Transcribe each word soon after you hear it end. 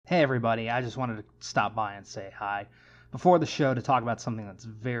Hey everybody, I just wanted to stop by and say hi before the show to talk about something that's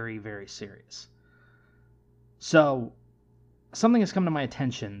very, very serious. So, something has come to my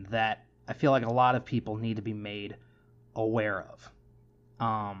attention that I feel like a lot of people need to be made aware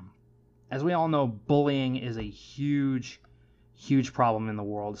of. As we all know, bullying is a huge, huge problem in the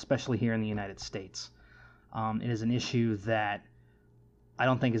world, especially here in the United States. It is an issue that I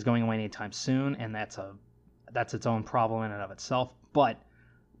don't think is going away anytime soon, and that's its own problem in and of itself. But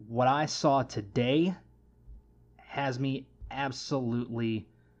what I saw today has me absolutely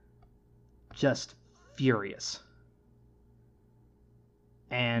just furious.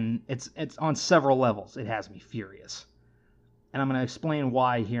 And it's on several levels. It has me furious. And I'm going to explain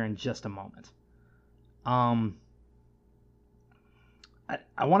why here in just a moment. I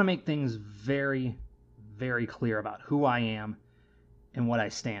want to make things very, very clear about who I am and what I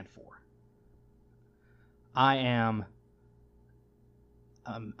stand for. I'm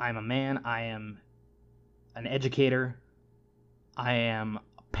a man. I am an educator. I am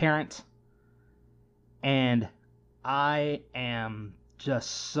a parent. And I am just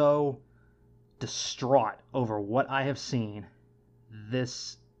so distraught over what I have seen.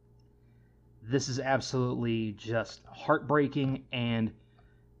 This is absolutely just heartbreaking and,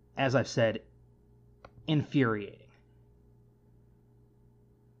 as I've said, infuriating.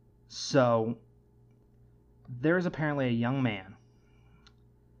 So, there is apparently a young man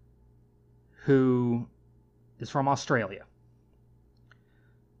who is from Australia,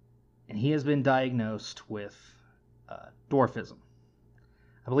 and he has been diagnosed with dwarfism.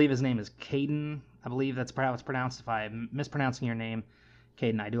 I believe his name is Caden. I believe that's how it's pronounced. If I'm mispronouncing your name,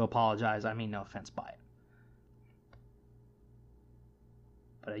 Caden, I do apologize. I mean no offense by it.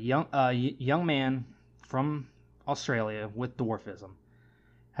 But a young man from Australia with dwarfism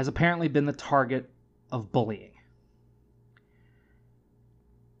has apparently been the target of bullying.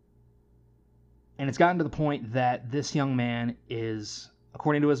 And it's gotten to the point that this young man is,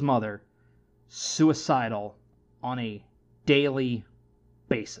 according to his mother, suicidal on a daily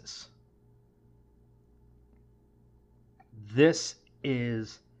basis. This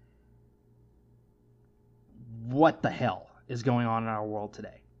is what the hell is going on in our world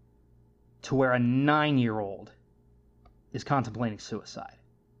today, to where a 9-year-old is contemplating suicide.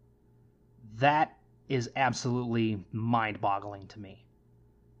 That is absolutely mind-boggling to me.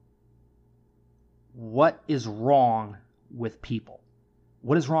 What is wrong with people?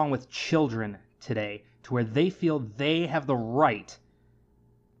 What is wrong with children today to where they feel they have the right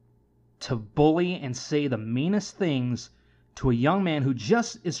to bully and say the meanest things to a young man who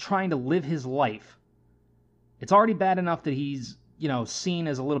just is trying to live his life? It's already bad enough that he's, seen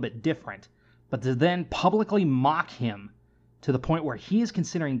as a little bit different, but to then publicly mock him to the point where he is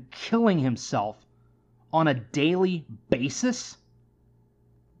considering killing himself on a daily basis,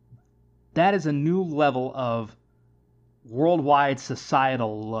 that is a new level of worldwide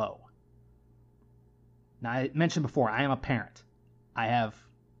societal low. Now, I mentioned before, I am a parent. I have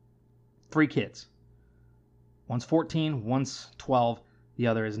 3 kids. One's 14, one's 12, the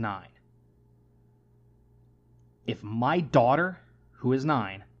other is 9. If my daughter, who is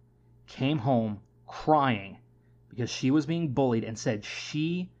 9, came home crying because she was being bullied and said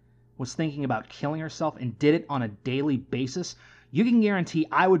she was thinking about killing herself and did it on a daily basis, you can guarantee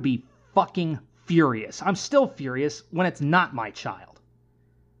I would be fucking furious. I'm still furious when it's not my child.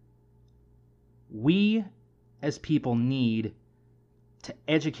 We, as people, need to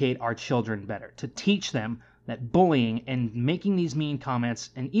educate our children better, to teach them that bullying and making these mean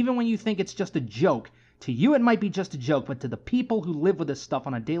comments, and even when you think it's just a joke, to you it might be just a joke, but to the people who live with this stuff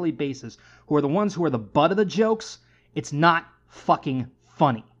on a daily basis, who are the ones who are the butt of the jokes, it's not fucking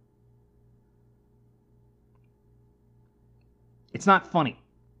funny. It's not funny.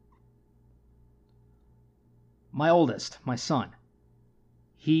 My oldest, my son,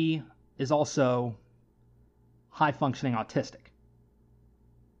 he is also high-functioning autistic.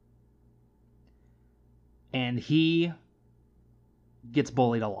 And he gets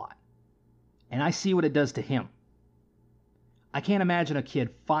bullied a lot. And I see what it does to him. I can't imagine a kid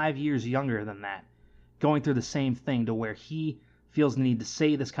 5 years younger than that going through the same thing to where he feels the need to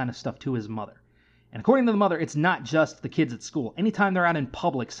say this kind of stuff to his mother. And according to the mother, it's not just the kids at school. Anytime they're out in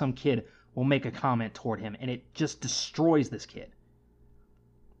public, some kid will make a comment toward him, and it just destroys this kid.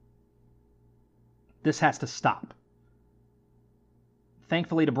 This has to stop.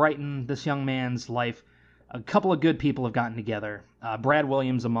 Thankfully, to brighten this young man's life, a couple of good people have gotten together. Brad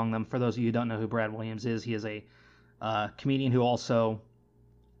Williams among them. For those of you who don't know who Brad Williams is, he is a comedian who also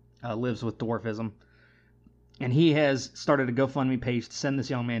lives with dwarfism. And he has started a GoFundMe page to send this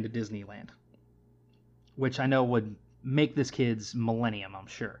young man to Disneyland, which I know would make this kid's millennium, I'm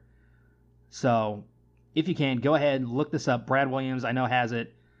sure. So if you can, go ahead, look this up. Brad Williams, I know, has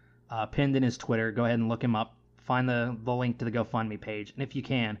it pinned in his Twitter. Go ahead and look him up. Find the link to the GoFundMe page. And if you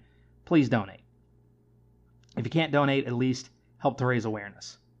can, please donate. If you can't donate, at least help to raise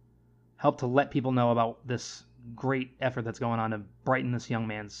awareness. Help to let people know about this great effort that's going on to brighten this young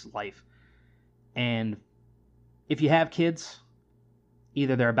man's life. And if you have kids,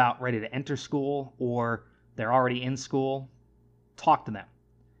 either they're about ready to enter school or they're already in school, talk to them.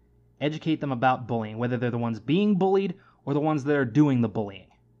 Educate them about bullying, whether they're the ones being bullied or the ones that are doing the bullying.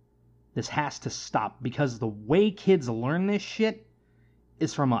 This has to stop, because the way kids learn this shit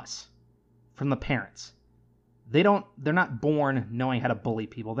is from us, from the parents. They're not born knowing how to bully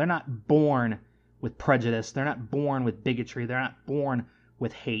people. They're not born with prejudice. They're not born with bigotry. They're not born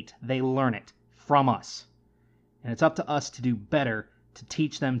with hate. They learn it from us. And it's up to us to do better to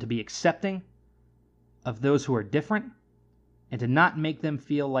teach them to be accepting of those who are different and to not make them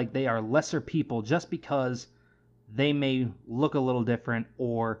feel like they are lesser people just because they may look a little different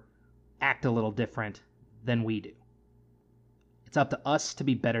or act a little different than we do. It's up to us to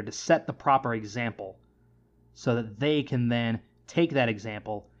be better, to set the proper example so that they can then take that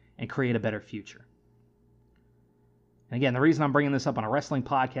example and create a better future. And again, the reason I'm bringing this up on a wrestling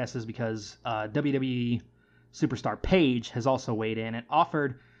podcast is because WWE superstar Paige has also weighed in and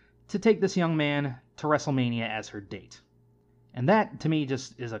offered to take this young man to WrestleMania as her date. And that, to me,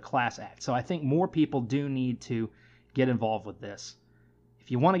 just is a class act. So I think more people do need to get involved with this.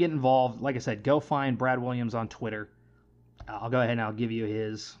 If you want to get involved, like I said, go find Brad Williams on Twitter. I'll go ahead and I'll give you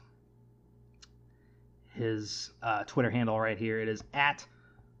his Twitter handle right here. It is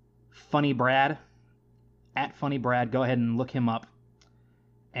 @FunnyBrad. @FunnyBrad. Go ahead and look him up,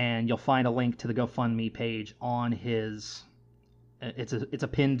 and you'll find a link to the GoFundMe page on his. It's a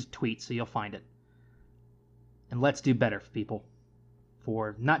pinned tweet, so you'll find it. And let's do better for people,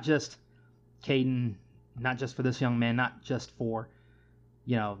 for not just Caden, not just for this young man, not just for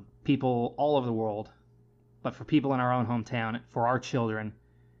people all over the world, but for people in our own hometown, for our children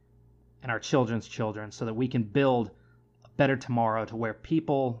and our children's children, so that we can build a better tomorrow to where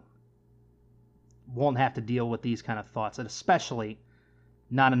people won't have to deal with these kind of thoughts, and especially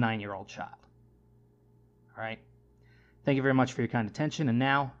not a 9-year-old child. All right? Thank you very much for your kind attention, and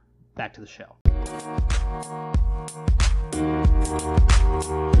now, back to the show.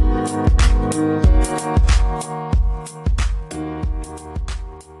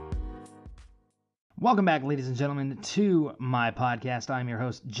 Welcome back, ladies and gentlemen, to my podcast. I'm your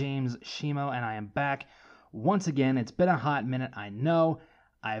host, James Shimo, and I am back once again. It's been a hot minute, I know.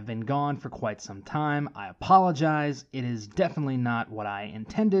 I've been gone for quite some time. I apologize. It is definitely not what I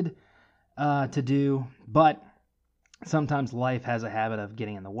intended to do, but sometimes life has a habit of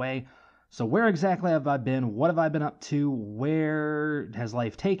getting in the way. So where exactly have I been? What have I been up to? Where has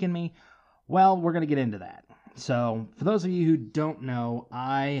life taken me? Well, we're going to get into that. So for those of you who don't know,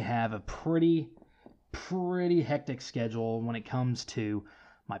 I have a pretty hectic schedule when it comes to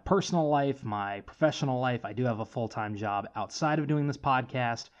my personal life, my professional life. I do have a full-time job outside of doing this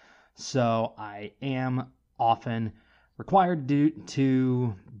podcast, so I am often required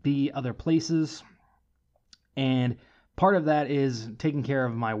to be other places, and part of that is taking care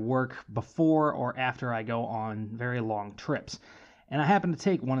of my work before or after I go on very long trips. And I happen to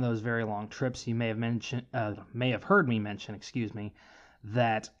take one of those very long trips. You may have heard me mention,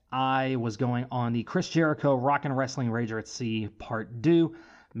 that I was going on the Chris Jericho Rock and Wrestling Rager at Sea Part 2.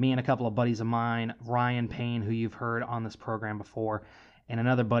 Me and a couple of buddies of mine, Ryan Payne, who you've heard on this program before, and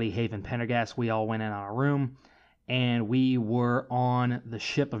another buddy, Haven Pendergast, we all went in on a room, and we were on the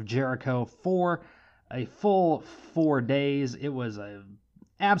ship of Jericho for a full 4 days. It was an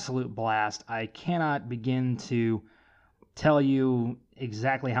absolute blast. I cannot begin to tell you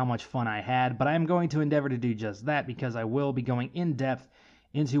exactly how much fun I had, but I'm going to endeavor to do just that, because I will be going in depth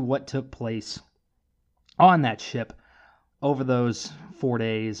into what took place on that ship over those 4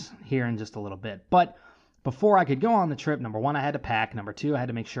 days here in just a little bit. But before I could go on the trip, number one, I had to pack. Number two, I had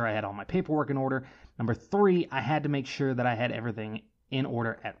to make sure I had all my paperwork in order. Number three, I had to make sure that I had everything in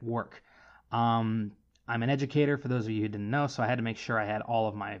order at work. I'm an educator, for those of you who didn't know, so I had to make sure I had all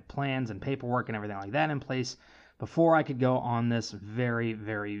of my plans and paperwork and everything like that in place before I could go on this very,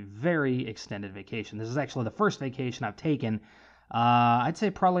 very, very extended vacation. This is actually the first vacation I've taken, I'd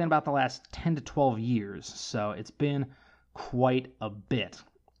say probably in about the last 10 to 12 years, so it's been quite a bit.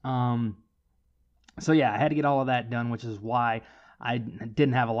 So yeah, I had to get all of that done, which is why I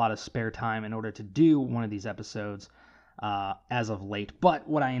didn't have a lot of spare time in order to do one of these episodes as of late. But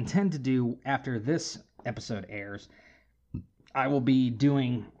what I intend to do after this episode airs, I will be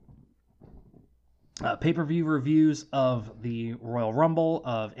doing pay-per-view reviews of the Royal Rumble,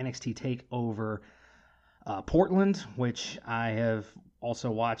 of NXT TakeOver Portland, which I have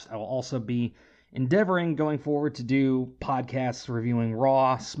also watched. I will also be endeavoring going forward to do podcasts reviewing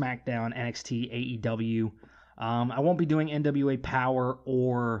Raw, SmackDown, NXT, AEW. I won't be doing NWA Power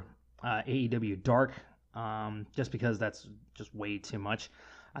or AEW Dark, just because that's just way too much.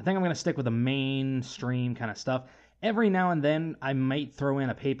 I think I'm going to stick with the mainstream kind of stuff. Every now and then, I might throw in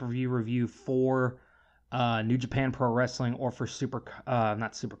a pay-per-view review for New Japan Pro Wrestling or for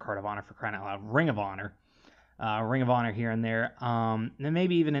not Super Card of Honor, for crying out loud, Ring of Honor. Ring of Honor here and there, and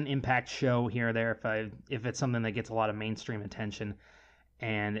maybe even an Impact show here or there if it's something that gets a lot of mainstream attention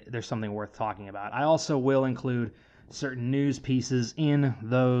and there's something worth talking about. I also will include certain news pieces in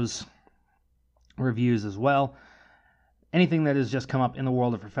those reviews as well. Anything that has just come up in the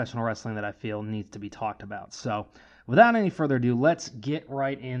world of professional wrestling that I feel needs to be talked about. So, without any further ado, let's get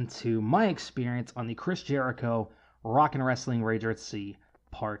right into my experience on the Chris Jericho Rock and Wrestling Rager at Sea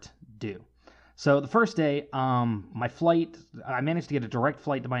Part 2. So the first day, my flight, I managed to get a direct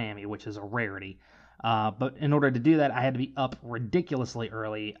flight to Miami, which is a rarity. But in order to do that, I had to be up ridiculously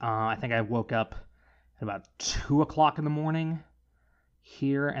early. I think I woke up at about 2 o'clock in the morning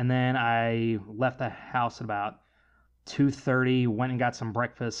here, and then I left the house at about 2:30, went and got some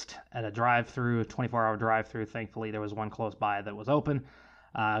breakfast at a drive-through, a 24-hour drive-through. Thankfully, there was one close by that was open.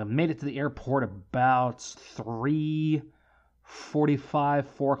 Made it to the airport about 3:45,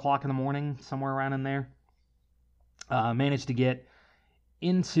 4 o'clock in the morning, somewhere around in there. Managed to get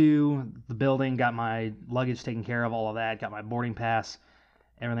into the building, got my luggage taken care of, all of that, got my boarding pass,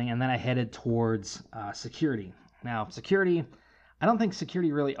 everything, and then I headed towards security. Now, security, I don't think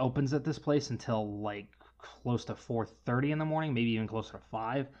security really opens at this place until like close to 4:30 in the morning, maybe even closer to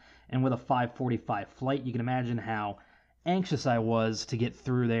 5. And with a 5:45 flight, you can imagine how anxious I was to get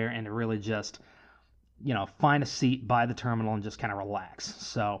through there and to really just, find a seat by the terminal and just kind of relax.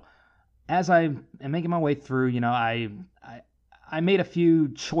 So as I am making my way through, I made a few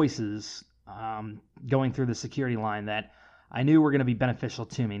choices going through the security line that I knew were going to be beneficial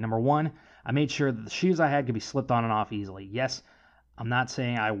to me. Number one, I made sure that the shoes I had could be slipped on and off easily. Yes, I'm not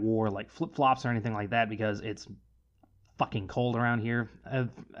saying I wore like flip-flops or anything like that because it's fucking cold around here.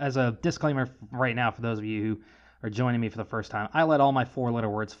 As a disclaimer right now, for those of you who are joining me for the first time, I let all my 4-letter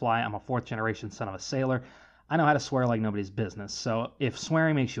words fly. I'm a 4th-generation son of a sailor. I know how to swear like nobody's business. So if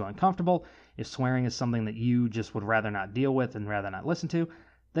swearing makes you uncomfortable, if swearing is something that you just would rather not deal with and rather not listen to,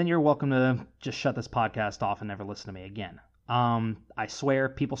 then you're welcome to just shut this podcast off and never listen to me again. I swear,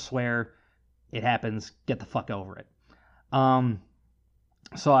 people swear, it happens, get the fuck over it.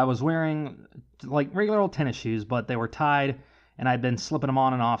 So I was wearing like regular old tennis shoes, but they were tied, and I'd been slipping them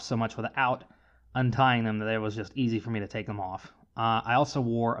on and off so much without untying them that it was just easy for me to take them off. I also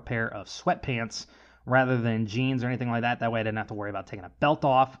wore a pair of sweatpants rather than jeans or anything like that. That way I didn't have to worry about taking a belt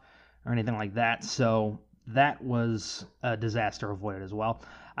off or anything like that. So that was a disaster avoided as well.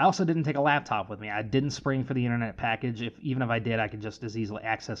 I also didn't take a laptop with me. I didn't spring for the internet package. Even if I did, I could just as easily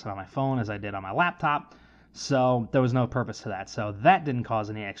access it on my phone as I did on my laptop. So there was no purpose to that. So that didn't cause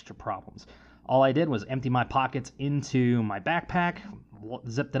any extra problems. All I did was empty my pockets into my backpack,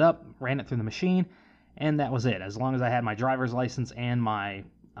 zipped it up, ran it through the machine, and that was it. As long as I had my driver's license and my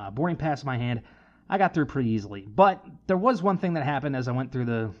boarding pass in my hand, I got through pretty easily. But there was one thing that happened as I went through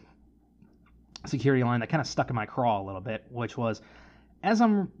the security line that kind of stuck in my craw a little bit, which was as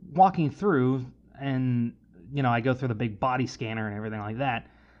I'm walking through and, I go through the big body scanner and everything like that,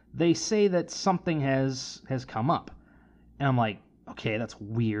 they say that something has come up. And I'm like, okay, that's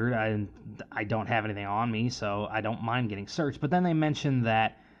weird. I don't have anything on me, so I don't mind getting searched. But then they mention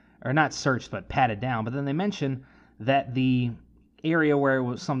that, or not searched, but patted down. But then they mention that the area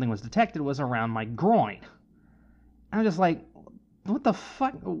where something was detected was around my groin. I'm just like, what the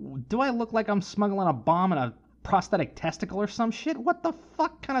fuck? Do I look like I'm smuggling a bomb in a prosthetic testicle or some shit? What the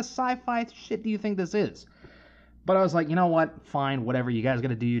fuck kind of sci-fi shit do you think this is? But I was like, you know what? Fine, whatever. You guys got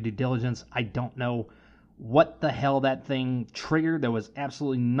to do your due diligence. I don't know what the hell that thing triggered. There was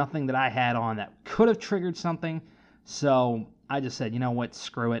absolutely nothing that I had on that could have triggered something. So I just said, you know what?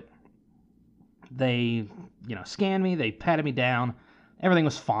 Screw it. They, scanned me. They patted me down. Everything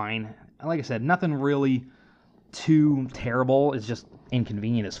was fine. Like I said, nothing really too terrible. It's just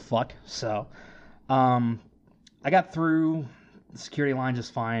inconvenient as fuck. So I got through the security line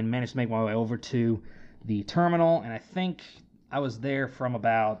just fine. Managed to make my way over to the terminal, and I think I was there from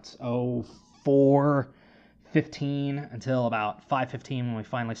about 4:15 until about 5:15 when we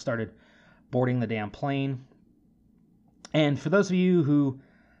finally started boarding the damn plane. And for those of you who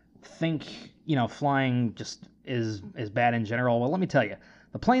think, flying just is bad in general, well, let me tell you,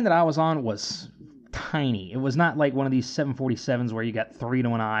 the plane that I was on was tiny. It was not like one of these 747s where you got 3 to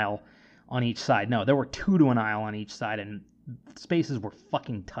an aisle on each side. No, there were 2 to an aisle on each side, and spaces were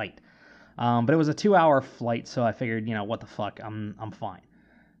fucking tight. But it was a 2-hour flight, so I figured, what the fuck, I'm fine.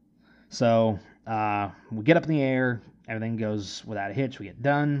 So we get up in the air, everything goes without a hitch. We get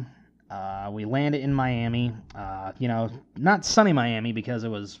done. We land in Miami. Not sunny Miami because it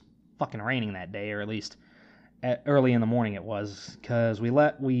was fucking raining that day, or at least early in the morning it was, because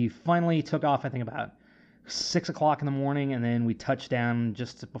we finally took off, I think about 6 o'clock in the morning, and then we touched down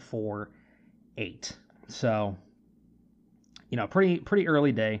just before 8. So, pretty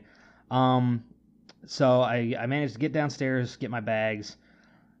early day. So I managed to get downstairs, get my bags,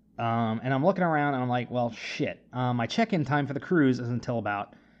 and I'm looking around, and I'm like, well, shit. My check-in time for the cruise is until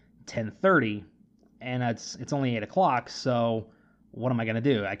about 10:30, and it's only 8 o'clock, so what am I going to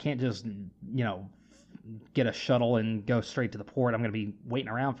do? I can't just, get a shuttle and go straight to the port. I'm going to be waiting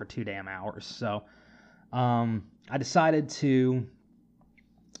around for 2 damn hours. So I decided to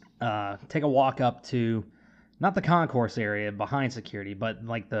take a walk up to, not the concourse area behind security, but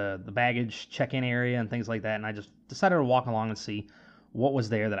like the baggage check-in area and things like that, and I just decided to walk along and see what was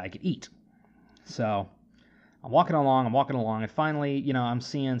there that I could eat. So I'm walking along, and finally, I'm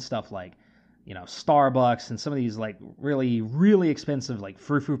seeing stuff like, Starbucks and some of these like really, really expensive like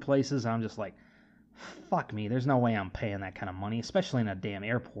frou-frou places, and I'm just like, fuck me, there's no way I'm paying that kind of money, especially in a damn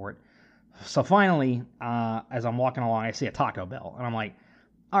airport. So finally, as I'm walking along, I see a Taco Bell, and I'm like,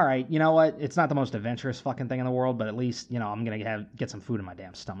 all right, you know what? It's not the most adventurous fucking thing in the world, but at least, I'm going to get some food in my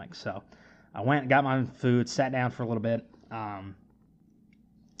damn stomach. So I went and got my food, sat down for a little bit,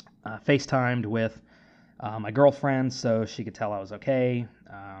 FaceTimed with my girlfriend so she could tell I was okay.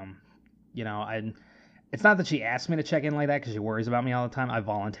 It's not that she asked me to check in like that because she worries about me all the time. I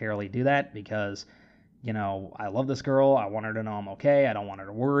voluntarily do that because, I love this girl. I want her to know I'm okay. I don't want her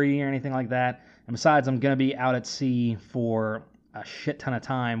to worry or anything like that. And besides, I'm going to be out at sea for a shit ton of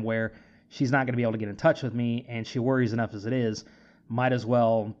time where she's not going to be able to get in touch with me, and she worries enough as it is. Might as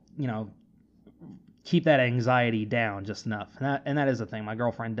well, keep that anxiety down just enough. And that is the thing. My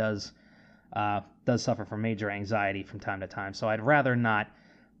girlfriend does suffer from major anxiety from time to time, so I'd rather not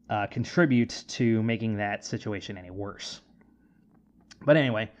contribute to making that situation any worse. But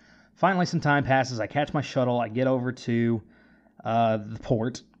anyway, finally some time passes. I catch my shuttle. I get over to the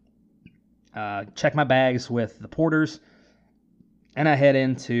port, check my bags with the porters, and I head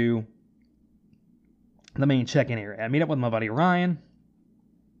into the main check-in area. I meet up with my buddy Ryan,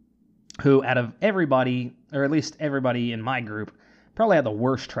 who out of everybody, or at least everybody in my group, probably had the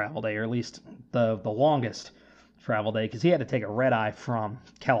worst travel day, or at least the longest travel day, because he had to take a red-eye from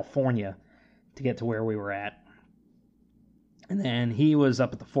California to get to where we were at. And then he was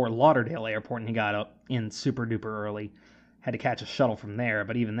up at the Fort Lauderdale airport, and he got up in super-duper early. Had to catch a shuttle from there,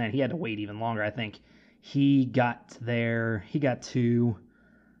 but even then, he had to wait even longer. I think he got to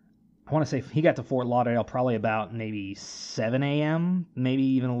Fort Lauderdale probably about maybe 7 a.m., maybe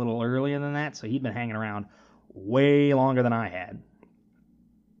even a little earlier than that, so he'd been hanging around way longer than I had.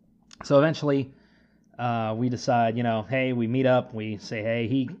 So eventually, we decide, hey, we meet up, we say, hey,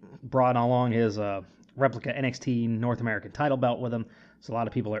 he brought along his replica NXT North American title belt with him, so a lot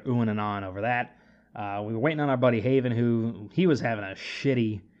of people are oohing and ahhing over that. We were waiting on our buddy Haven, he was having a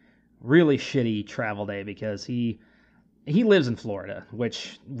really shitty travel day because he lives in Florida,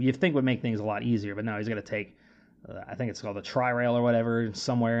 which you think would make things a lot easier, but no, he's got to take, I think it's called the Tri-Rail or whatever,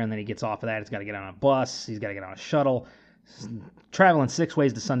 somewhere, and then he gets off of that, he's got to get on a bus, he's got to get on a shuttle, traveling 6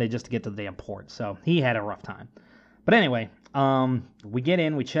 ways to Sunday just to get to the damn port, so he had a rough time. But anyway, we get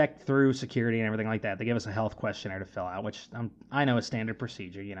in, we check through security and everything like that. They give us a health questionnaire to fill out, which I know is standard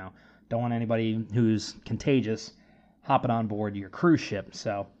procedure, don't want anybody who's contagious hopping on board your cruise ship,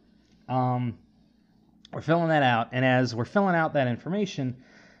 so we're filling that out, and as we're filling out that information,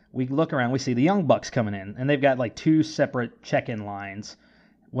 we look around, we see the Young Bucks coming in, and they've got like 2 separate check-in lines.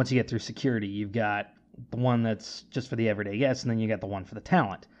 Once you get through security, you've got the one that's just for the everyday guests, and then you got the one for the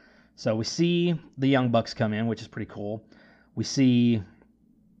talent. So we see the Young Bucks come in, which is pretty cool. We see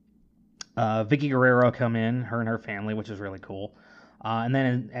Vicky Guerrero come in, her and her family, which is really cool. And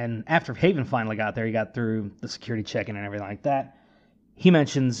then after Haven finally got there, he got through the security check-in and everything like that. He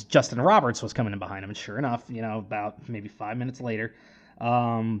mentions Justin Roberts was coming in behind him, and sure enough, about maybe 5 minutes later,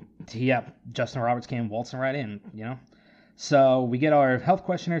 Justin Roberts came waltzing right in, So we get our health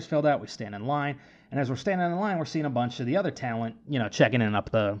questionnaires filled out, we stand in line, and as we're standing in line, we're seeing a bunch of the other talent, checking in up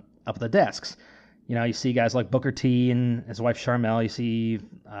the desks. You see guys like Booker T and his wife Charmel, you see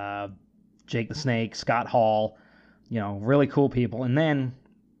Jake the Snake, Scott Hall, really cool people, and then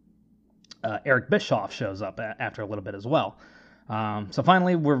Eric Bischoff shows up after a little bit as well. So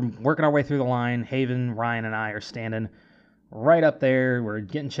finally, we're working our way through the line. Haven, Ryan, and I are standing right up there. We're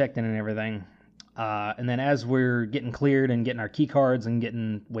getting checked in and everything. And then as we're getting cleared and getting our key cards and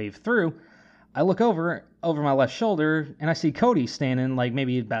getting waved through, I look over my left shoulder, and I see Cody standing like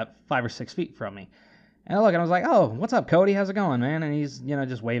maybe about 5 or 6 feet from me. And I look, and I was like, "Oh, what's up, Cody? How's it going, man?" And he's,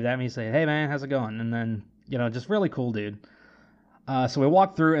 just waved at me, said, "Hey, man, how's it going?" And then, just really cool dude. So we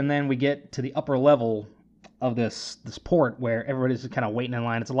walk through, and then we get to the upper level of this port where everybody's just kind of waiting in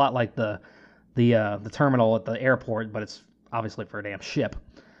line. It's a lot like the terminal at the airport, but it's obviously for a damn ship.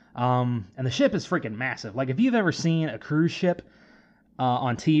 And the ship is freaking massive. Like, if you've ever seen a cruise ship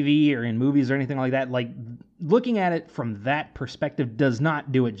on TV or in movies or anything like that, like, looking at it from that perspective does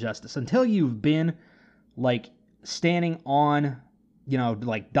not do it justice. Until you've been, like, standing on,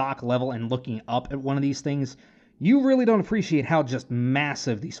 like, dock level and looking up at one of these things, you really don't appreciate how just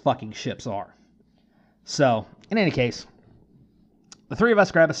massive these fucking ships are. So, in any case, the three of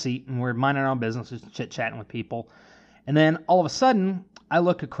us grab a seat, and we're minding our own business, just chit-chatting with people. And then, all of a sudden, I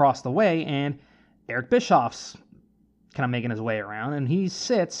look across the way, and Eric Bischoff's kind of making his way around, and he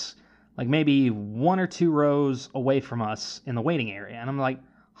sits like maybe 1 or 2 rows away from us in the waiting area. And I'm like,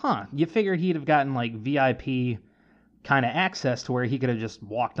 you figured he'd have gotten like VIP kind of access to where he could have just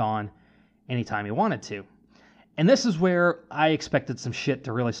walked on anytime he wanted to. And this is where I expected some shit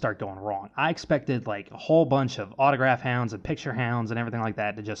to really start going wrong. I expected like a whole bunch of autograph hounds and picture hounds and everything like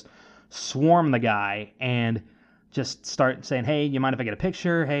that to just swarm the guy and just start saying, "Hey, you mind if I get a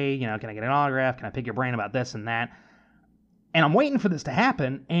picture? Hey, can I get an autograph? Can I pick your brain about this and that?" And I'm waiting for this to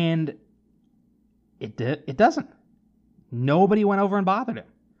happen, and it doesn't. Nobody went over and bothered him,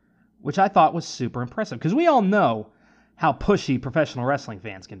 which I thought was super impressive, because we all know how pushy professional wrestling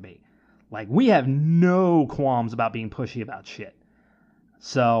fans can be. Like, we have no qualms about being pushy about shit.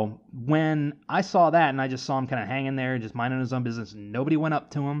 So when I saw that, and I just saw him kind of hanging there, just minding his own business, nobody went up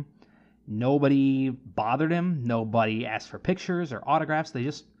to him. Nobody bothered him. Nobody asked for pictures or autographs. They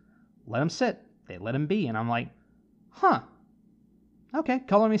just let him sit. They let him be. And I'm like, okay,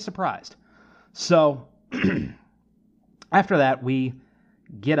 color me surprised. So after that, we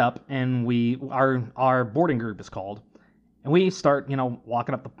get up, and our boarding group is called, and we start,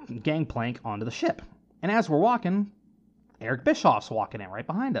 walking up the gangplank onto the ship. And as we're walking, Eric Bischoff's walking in right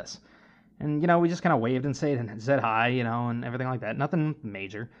behind us. And, we just kind of waved and said hi, and everything like that. Nothing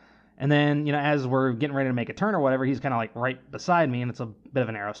major. And then, as we're getting ready to make a turn or whatever, he's kind of like right beside me, and it's a bit of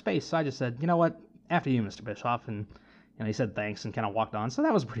a narrow space. So I just said, "You know what? After you, Mr. Bischoff." And, he said thanks and kind of walked on. So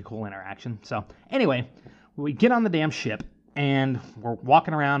that was a pretty cool interaction. So anyway, we get on the damn ship, and we're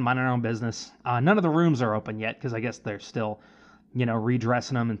walking around, minding our own business. None of the rooms are open yet, because I guess they're still,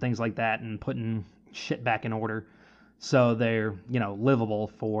 redressing them and things like that and putting shit back in order so they're, livable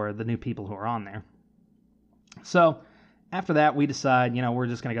for the new people who are on there. So after that, we decide, we're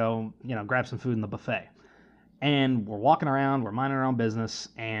just going to go, grab some food in the buffet. And we're walking around, we're minding our own business,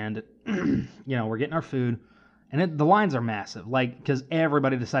 and, we're getting our food. And the lines are massive, like, because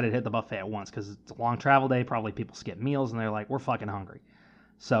everybody decided to hit the buffet at once, because it's a long travel day, probably people skip meals, and they're like, we're fucking hungry.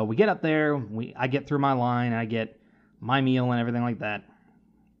 So we get up there, I get through my line, I get my meal and everything like that.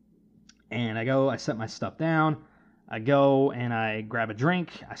 And I set my stuff down, I go and I grab a drink,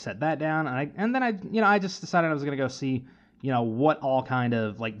 I set that down, and then I just decided I was going to go see, what all kind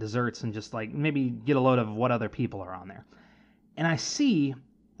of, like, desserts and just, like, maybe get a load of what other people are on there. And I see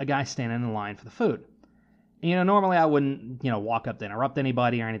a guy standing in line for the food. Normally I wouldn't, walk up to interrupt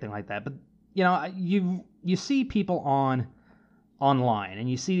anybody or anything like that. But, you see people online, and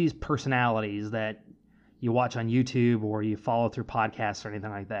you see these personalities that you watch on YouTube or you follow through podcasts or anything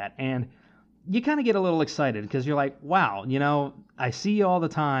like that. And you kind of get a little excited, because you're like, wow, I see you all the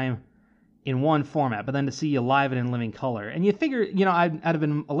time in one format, but then to see you live and in living color. And you figure, I'd have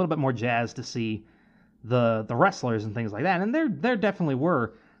been a little bit more jazzed to see the wrestlers and things like that. And there definitely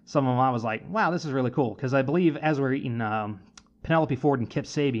were some of them. I was like, wow, this is really cool. Because I believe as we're eating, Penelope Ford and Kip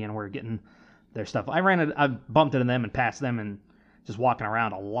Sabian were getting their stuff. I bumped into them and passed them, and just walking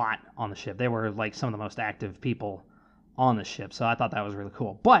around a lot on the ship. They were like some of the most active people on the ship. So I thought that was really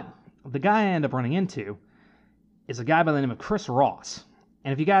cool. But the guy I ended up running into is a guy by the name of Chris Ross.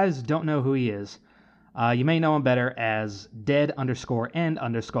 And if you guys don't know who he is, you may know him better as Dead_End_Old.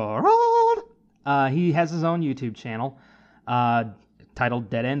 He has his own YouTube channel titled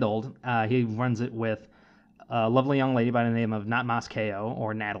Dead End Old. He runs it with a lovely young lady by the name of Not Moskeo,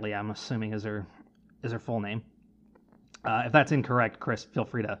 or Natalie, I'm assuming is her full name. If that's incorrect, Chris, feel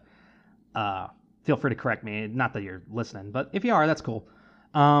free to correct me. Not that you're listening, but if you are, that's cool.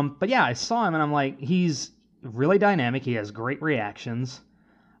 But yeah, I saw him, and I'm like, he's really dynamic. He has great reactions.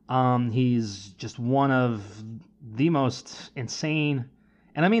 He's just one of the most insane,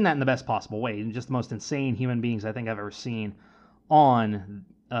 and I mean that in the best possible way, just the most insane human beings I think I've ever seen on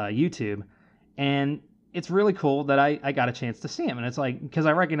YouTube. And it's really cool that I got a chance to see him. And it's like, because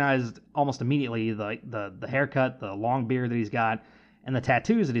I recognized almost immediately the haircut, the long beard that he's got, and the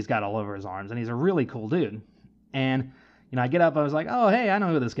tattoos that he's got all over his arms. And he's a really cool dude. And, I get up, I was like, oh, hey, I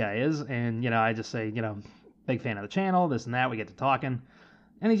know who this guy is. And, I just say, big fan of the channel, this and that. We get to talking.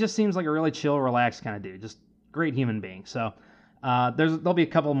 And he just seems like a really chill, relaxed kind of dude. Just great human being. So there'll be a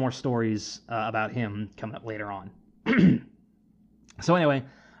couple more stories about him coming up later on. So anyway,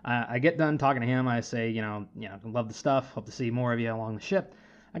 I get done talking to him. I say, love the stuff. Hope to see more of you along the ship.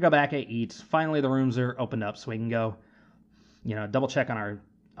 I go back, I eat. Finally, the rooms are opened up so we can go, double check on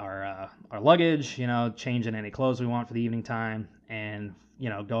our luggage, change in any clothes we want for the evening time, and,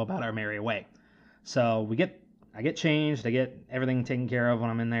 go about our merry way. So I get changed. I get everything taken care of when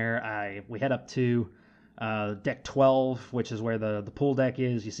I'm in there. We head up to deck 12, which is where the pool deck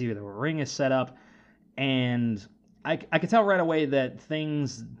is. You see where the ring is set up. And I could tell right away that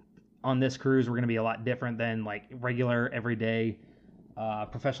things on this cruise were going to be a lot different than like regular, everyday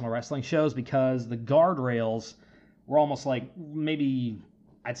professional wrestling shows, because the guardrails were almost like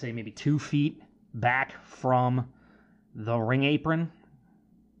I'd say maybe 2 feet back from the ring apron,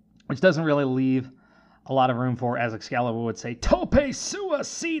 which doesn't really leave a lot of room for, as Excalibur would say, tope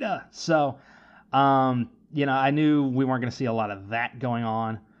suicida. So, I knew we weren't going to see a lot of that going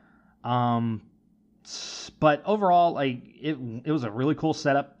on. But overall, like it was a really cool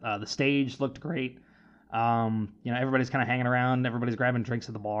setup. The stage looked great. Everybody's kind of hanging around. Everybody's grabbing drinks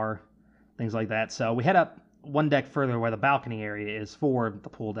at the bar, things like that. So we head up one deck further where the balcony area is for the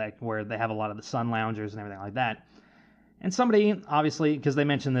pool deck, where they have a lot of the sun loungers and everything like that. And somebody, obviously, because they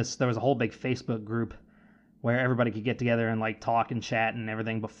mentioned this, there was a whole big Facebook group where everybody could get together and like talk and chat and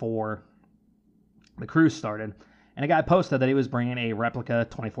everything before the cruise started. And a guy posted that he was bringing a replica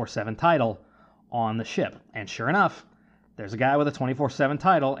 24/7 title on the ship. And sure enough, there's a guy with a 24/7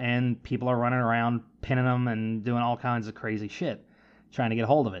 title, and people are running around pinning him and doing all kinds of crazy shit, trying to get a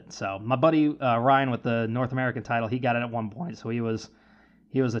hold of it. So my buddy Ryan with the North American title, he got it at one point, so he was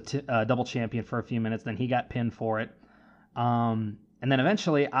a double champion for a few minutes. Then he got pinned for it. And then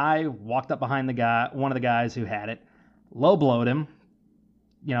eventually I walked up behind one of the guys who had it, low blowed him,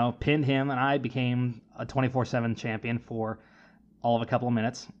 pinned him, and I became a 24/7 champion for all of a couple of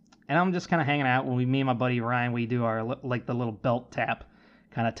minutes. And I'm just kind of hanging out. Me and my buddy Ryan, we do our, like, the little belt tap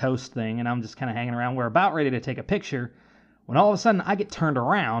kind of toast thing, and I'm just kind of hanging around. We're about ready to take a picture when all of a sudden I get turned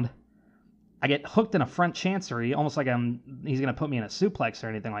around. I get hooked in a front chancery, almost like he's going to put me in a suplex or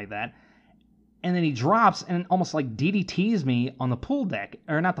anything like that. And then he drops and almost like DDTs me on the pool deck,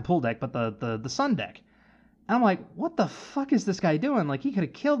 or not the pool deck, but the sun deck. And I'm like, what the fuck is this guy doing? Like, he could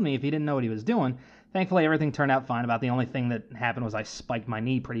have killed me if he didn't know what he was doing. Thankfully, everything turned out fine. About the only thing that happened was I spiked my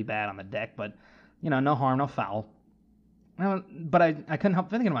knee pretty bad on the deck, but, no harm, no foul. But I couldn't help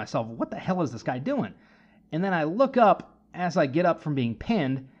thinking to myself, what the hell is this guy doing? And then I look up as I get up from being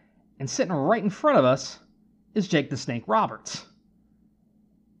pinned, and sitting right in front of us is Jake the Snake Roberts.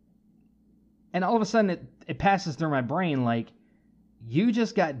 And all of a sudden, it passes through my brain like, you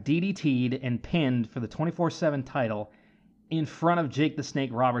just got DDT'd and pinned for the 24/7 title in front of Jake the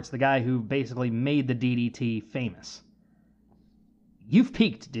Snake Roberts, the guy who basically made the DDT famous. You've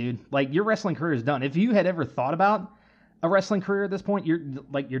peaked, dude. Like, your wrestling career is done. If you had ever thought about a wrestling career at this point, you're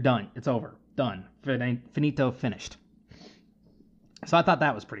done. It's over. Done. Finito, finished. So I thought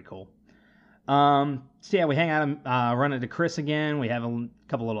that was pretty cool. So yeah, we hang out and run into Chris again. We have a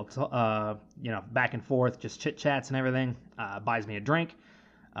couple little, back and forth, just chit chats and everything. Buys me a drink.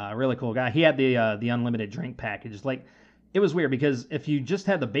 Really cool guy. He had the unlimited drink package. Like, it was weird because if you just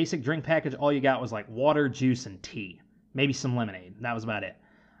had the basic drink package, all you got was like water, juice, and tea, maybe some lemonade. That was about it.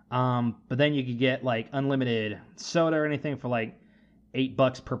 But then you could get like unlimited soda or anything for like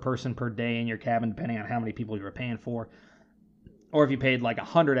 $8 per person per day in your cabin, depending on how many people you were paying for. Or if you paid like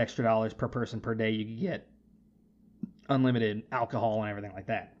 $100 extra per person per day, you could get unlimited alcohol and everything like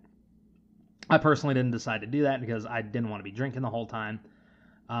that. I personally didn't decide to do that because I didn't want to be drinking the whole time.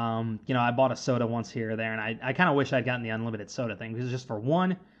 I bought a soda once here or there, and I kind of wish I'd gotten the unlimited soda thing, because just for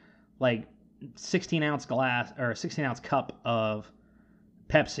one, like, 16-ounce glass or 16-ounce cup of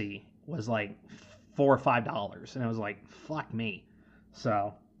Pepsi was like $4 or $5, and it was like, fuck me.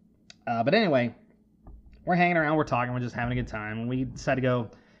 So, but anyway, we're hanging around, we're talking, we're just having a good time, and we decided to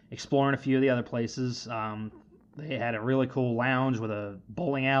go exploring a few of the other places. They had a really cool lounge with a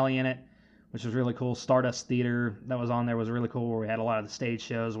bowling alley in it, which was really cool. Stardust Theater that was on there was really cool, where we had a lot of the stage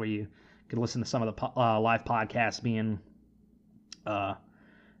shows where you could listen to some of the live podcasts being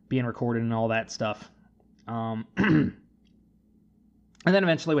recorded and all that stuff. And then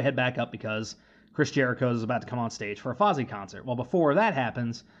eventually we head back up because Chris Jericho is about to come on stage for a Fozzy concert. Well, before that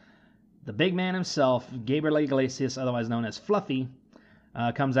happens, the big man himself, Gabriel Iglesias, otherwise known as Fluffy,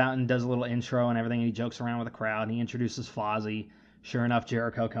 comes out and does a little intro and everything. And he jokes around with the crowd, and he introduces Fozzy. Sure enough,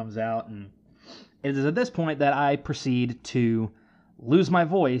 Jericho comes out, and it is at this point that I proceed to lose my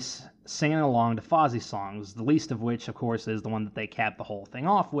voice singing along to Fozzy songs, the least of which, of course, is the one that they cap the whole thing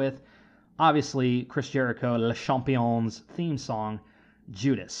off with. Obviously, Chris Jericho, Le Champion's theme song,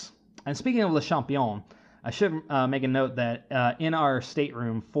 Judas. And speaking of Le Champion, I should make a note that in our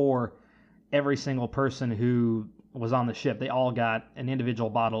stateroom for every single person who was on the ship, they all got an individual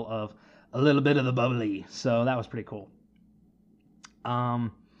bottle of a little bit of the bubbly. So that was pretty cool.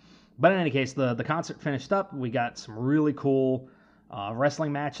 But in any case, the concert finished up. We got some really cool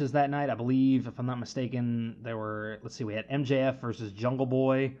wrestling matches that night. I believe, if I'm not mistaken, there were, we had MJF versus Jungle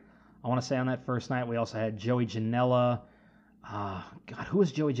Boy, I want to say, on that first night. We also had Joey Janela. God, who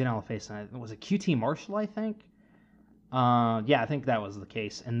was Joey Janela facing? Was it QT Marshall, I think? Yeah, I think that was the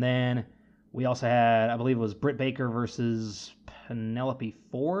case. And then we also had, I believe it was Britt Baker versus Penelope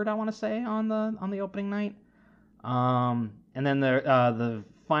Ford, I want to say, on the opening night. And then the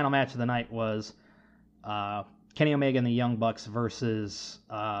final match of the night was Kenny Omega and the Young Bucks versus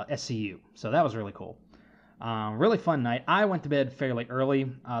SCU. So that was really cool. Really fun night. I went to bed fairly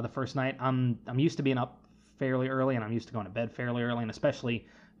early the first night. I'm used to being up fairly early, and I'm used to going to bed fairly early, and especially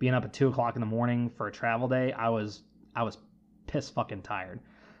being up at 2 o'clock in the morning for a travel day. I was piss fucking tired.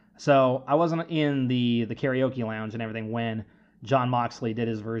 So I wasn't in the karaoke lounge and everything when John Moxley did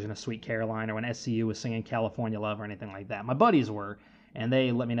his version of Sweet Caroline, or when SCU was singing California Love or anything like that. My buddies were, and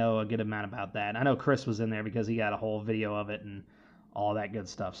they let me know a good amount about that. I know Chris was in there because he got a whole video of it and all that good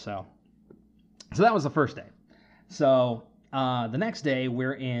stuff. So that was the first day. So the next day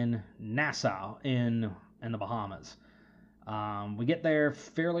we're in Nassau in the Bahamas. We get there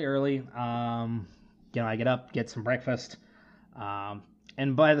fairly early. I get up, get some breakfast,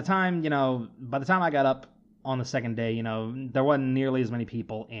 and by the time I got up on the second day, there wasn't nearly as many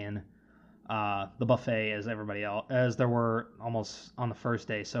people in the buffet as everybody else, as there were almost on the first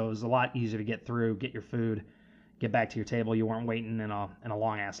day. So it was a lot easier to get through, get your food, get back to your table. You weren't waiting in a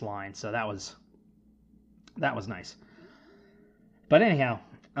long ass line. So that was nice. But anyhow,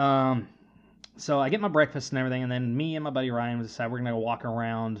 so I get my breakfast and everything, and then me and my buddy Ryan decided we're going to walk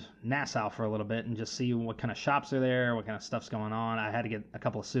around Nassau for a little bit and just see what kind of shops are there, what kind of stuff's going on. I had to get a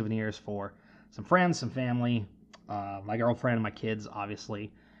couple of souvenirs for some friends, some family, my girlfriend and my kids,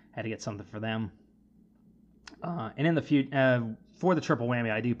 obviously. Had to get something for them. And in the future, for the triple whammy,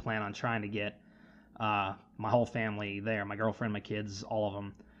 I do plan on trying to get my whole family there, my girlfriend, my kids, all of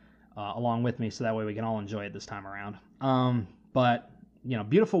them, along with me, so that way we can all enjoy it this time around. But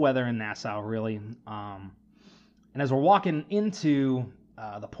beautiful weather in Nassau, really. And as we're walking into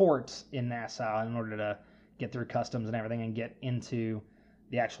the port in Nassau in order to get through customs and everything and get into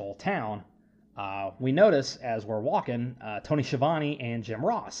the actual town, we notice as we're walking Tony Schiavone and Jim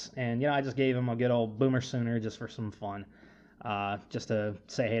Ross. And, I just gave him a good old boomer sooner just for some fun, just to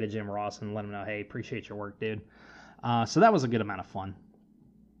say hey to Jim Ross and let him know, hey, appreciate your work, dude. So that was a good amount of fun.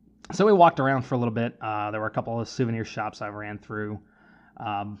 So we walked around for a little bit. There were a couple of souvenir shops I ran through.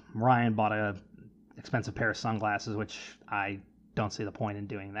 Ryan bought a expensive pair of sunglasses, which I don't see the point in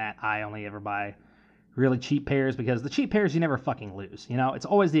doing that. I only ever buy really cheap pairs because the cheap pairs you never fucking lose. It's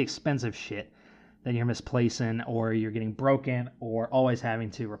always the expensive shit that you're misplacing or you're getting broken or always having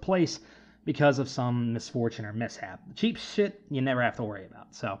to replace because of some misfortune or mishap. The cheap shit you never have to worry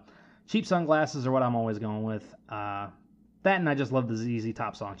about. So cheap sunglasses are what I'm always going with. That, and I just love the ZZ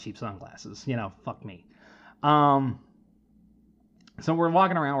Top song, Cheap Sunglasses. Fuck me. So we're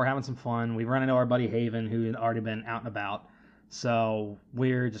walking around, we're having some fun. We've run into our buddy Haven, who had already been out and about. So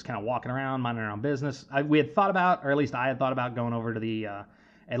we're just kind of walking around, minding our own business. We had thought about, or at least I had thought about, going over to the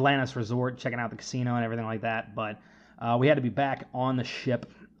Atlantis Resort, checking out the casino and everything like that. But we had to be back on the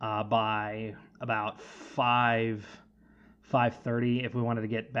ship by about 5:30 if we wanted to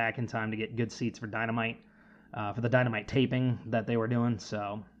get back in time to get good seats for Dynamite, for the Dynamite taping that they were doing.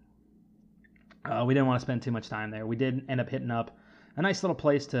 So we didn't want to spend too much time there. We did end up hitting up a nice little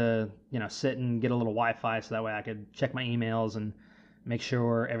place to, sit and get a little Wi-Fi so that way I could check my emails and make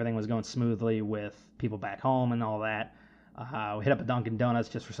sure everything was going smoothly with people back home and all that. We hit up a Dunkin' Donuts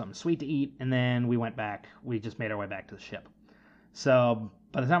just for something sweet to eat, and then we went back. We just made our way back to the ship. So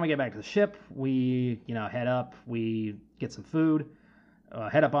by the time we get back to the ship, we, head up, we get some food,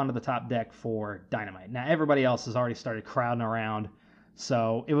 head up onto the top deck for Dynamite. Now, everybody else has already started crowding around,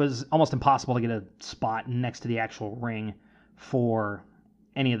 so it was almost impossible to get a spot next to the actual ring for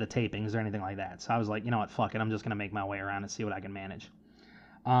any of the tapings or anything like that. So I was like, you know what, fuck it, I'm just gonna make my way around and see what I can manage.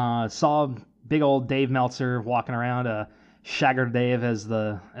 Saw big old Dave Meltzer walking around, Shagger Dave as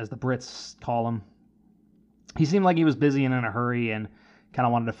the Brits call him. He seemed like he was busy and in a hurry and kind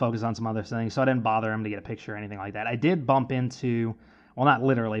of wanted to focus on some other things, so I didn't bother him to get a picture or anything like that. I did bump into, well, not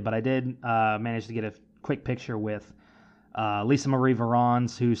literally, but I did manage to get a quick picture with Lisa Marie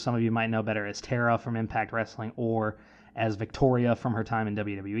Varans, who some of you might know better as Tara from Impact Wrestling or as Victoria from her time in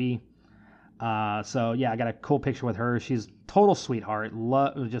WWE. So yeah, I got a cool picture with her. She's total sweetheart.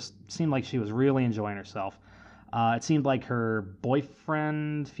 Just seemed like she was really enjoying herself. It seemed like her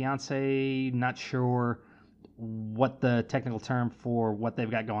boyfriend, fiance, not sure what the technical term for what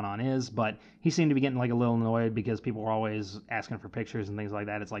they've got going on is, but he seemed to be getting like a little annoyed because people were always asking for pictures and things like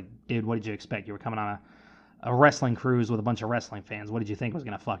that. It's like, dude, what did you expect? You were coming on a wrestling cruise with a bunch of wrestling fans. What did you think was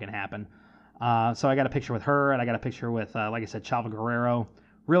going to fucking happen? So I got a picture with her, and I got a picture with, like I said, Chavo Guerrero.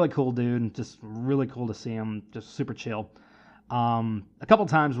 Really cool dude. Just really cool to see him. Just super chill. A couple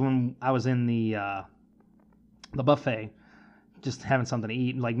times when I was in the buffet, just having something to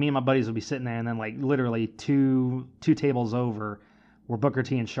eat, like me and my buddies would be sitting there, and then like literally two tables over were Booker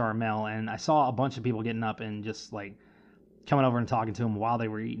T and Charmel, and I saw a bunch of people getting up and just like coming over and talking to them while they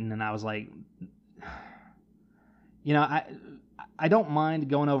were eating, and I was like, you know, I don't mind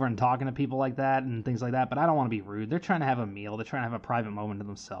going over and talking to people like that and things like that, but I don't want to be rude. They're trying to have a meal. They're trying to have a private moment to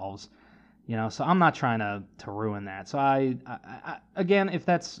themselves, you know, so I'm not trying to ruin that. So I again, if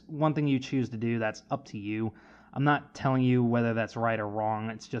that's one thing you choose to do, that's up to you. I'm not telling you whether that's right or wrong.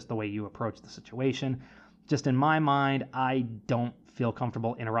 It's just the way you approach the situation. Just in my mind, I don't feel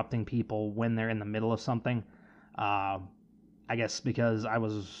comfortable interrupting people when they're in the middle of something. I guess because I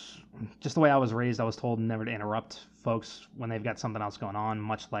was just the way I was raised, I was told never to interrupt folks when they've got something else going on,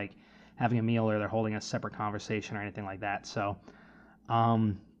 much like having a meal or they're holding a separate conversation or anything like that. So,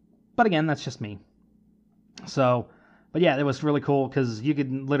 but again, that's just me. So, but yeah, it was really cool because you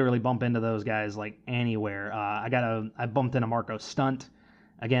could literally bump into those guys like anywhere. I bumped into Marco Stunt,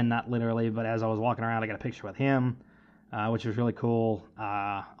 again, not literally, but as I was walking around, I got a picture with him, which was really cool.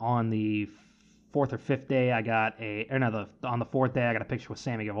 On the fourth or fifth day, on the fourth day, I got a picture with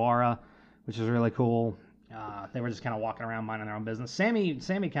Sammy Guevara, which is really cool. They were just kind of walking around minding their own business. Sammy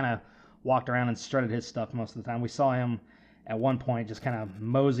kind of walked around and strutted his stuff most of the time. We saw him at one point just kind of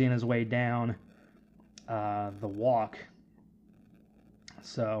moseying his way down the walk.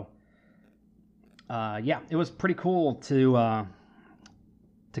 So, yeah, it was pretty cool to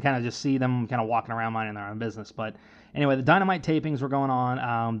kind of just see them kind of walking around minding their own business. But anyway, the Dynamite tapings were going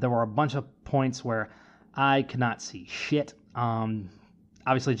on. There were a bunch of points where I could not see shit.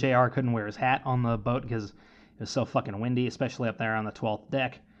 Obviously, JR couldn't wear his hat on the boat because it was so fucking windy, especially up there on the 12th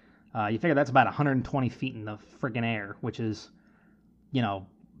deck. You figure that's about 120 feet in the friggin' air, which is, you know,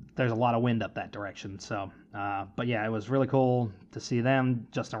 there's a lot of wind up that direction. So, but yeah, it was really cool to see them.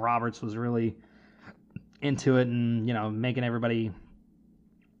 Justin Roberts was really into it and, you know, making everybody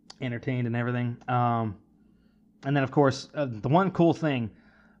entertained and everything. And then, of course, the one cool thing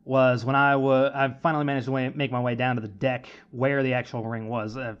was when I finally managed to make my way down to the deck where the actual ring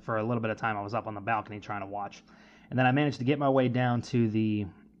was. For a little bit of time, I was up on the balcony trying to watch. And then I managed to get my way down to the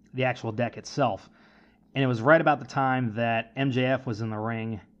actual deck itself. And it was right about the time that MJF was in the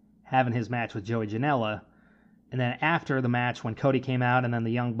ring having his match with Joey Janela. And then after the match, when Cody came out and then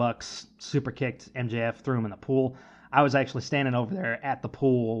the Young Bucks super kicked MJF, threw him in the pool, I was actually standing over there at the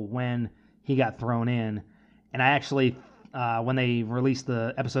pool when he got thrown in. And I actually, when they released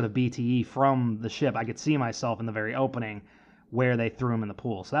the episode of BTE from the ship, I could see myself in the very opening where they threw him in the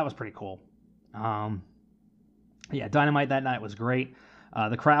pool. So that was pretty cool. Yeah, Dynamite that night was great.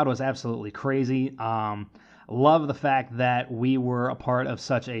 The crowd was absolutely crazy. Love the fact that we were a part of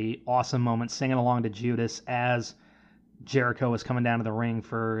such a awesome moment, singing along to Judas as Jericho was coming down to the ring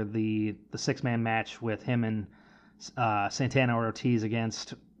for the six-man match with him and Santana Ortiz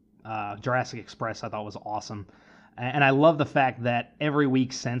against Jurassic Express. I thought was awesome. And I love the fact that every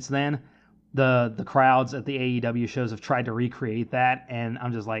week since then, the crowds at the AEW shows have tried to recreate that, and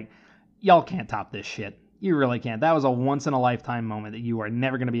I'm just like, y'all can't top this shit. You really can't. That was a once-in-a-lifetime moment that you are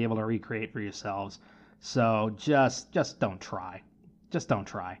never going to be able to recreate for yourselves. So just don't try. Just don't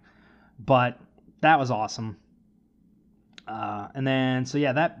try. But that was awesome. And then, so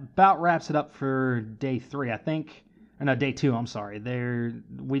yeah, that about wraps it up for day 3, I think. Or no, day 2, I'm sorry. There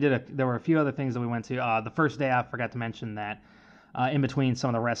were a few other things that we went to. The first day, I forgot to mention that in between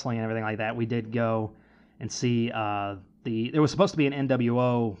some of the wrestling and everything like that, we did go and see there was supposed to be an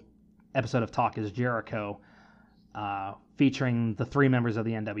NWO episode of Talk is Jericho featuring the 3 members of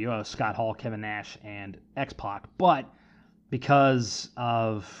the NWO, Scott Hall, Kevin Nash, and X-Pac. But because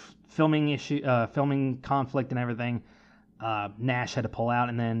of filming conflict and everything, Nash had to pull out,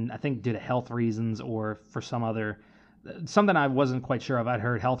 and then I think due to health reasons or for something I wasn't quite sure of. I'd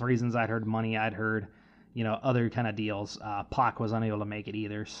heard health reasons, I'd heard money, I'd heard, other kind of deals. Pac was unable to make it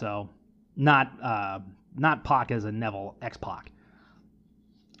either, so not Pac as a Neville, ex-Pac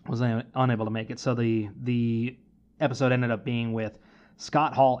was unable to make it. So the episode ended up being with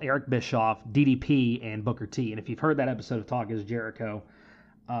Scott Hall, Eric Bischoff, DDP, and Booker T. And if you've heard that episode of Talk is Jericho,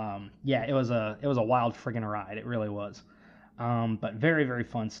 it was a wild friggin' ride. It really was. But very, very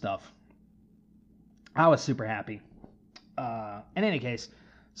fun stuff. I was super happy. In any case,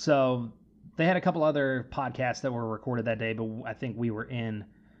 so they had a couple other podcasts that were recorded that day, but I think we were in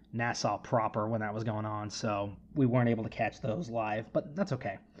Nassau proper when that was going on, so we weren't able to catch those live, but that's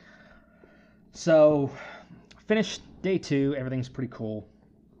okay. So, finished day 2, everything's pretty cool.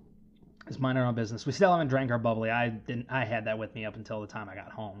 Just minding our own business. We still haven't drank our bubbly. I had that with me up until the time I got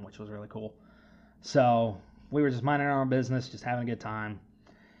home, which was really cool. So, we were just minding our own business, just having a good time.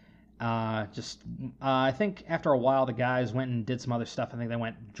 I think after a while the guys went and did some other stuff. I think they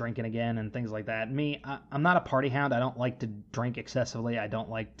went drinking again and things like that. Me, I'm not a party hound. I don't like to drink excessively. I don't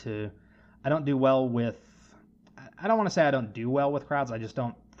do well with, I don't want to say I don't do well with crowds. I just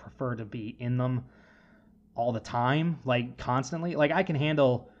don't prefer to be in them all the time, like constantly. Like I can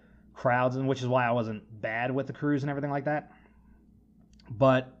handle crowds, and which is why I wasn't bad with the cruise and everything like that.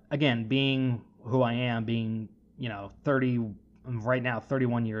 But again, being who I am, being,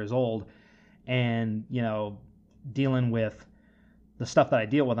 31 years old, and, dealing with the stuff that I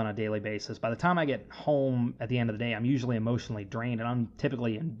deal with on a daily basis, by the time I get home at the end of the day, I'm usually emotionally drained, and I'm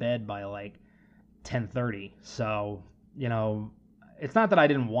typically in bed by like 10:30. So, it's not that I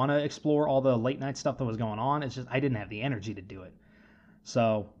didn't want to explore all the late night stuff that was going on. It's just I didn't have the energy to do it.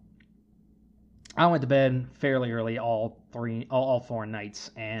 So I went to bed fairly early all 4 nights,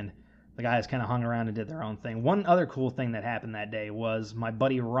 and the guys kind of hung around and did their own thing. One other cool thing that happened that day was my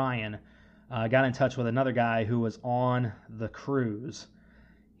buddy Ryan got in touch with another guy who was on the cruise.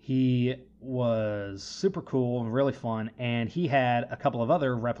 He was super cool and really fun, and he had a couple of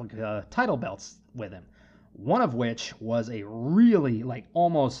other replica title belts with him. One of which was a really,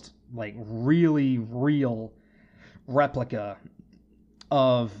 almost really real replica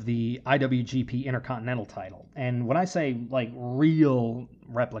of the IWGP Intercontinental title. And when I say real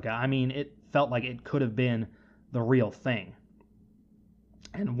replica, I mean it felt like it could have been the real thing.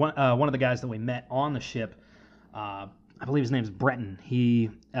 And one of the guys that we met on the ship, I believe his name's Breton. He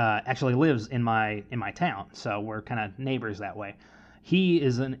actually lives in my town, so we're kind of neighbors that way. He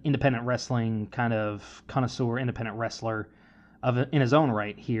is an independent wrestling kind of connoisseur, independent wrestler in his own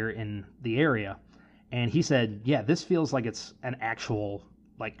right here in the area. And he said, yeah, this feels like it's an actual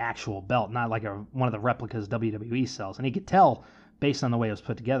belt, not like one of the replicas WWE sells. And he could tell based on the way it was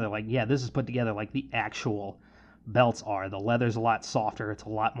put together, this is put together like the actual belts are. The leather's a lot softer, it's a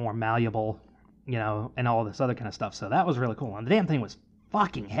lot more malleable, and all this other kind of stuff. So that was really cool. And the damn thing was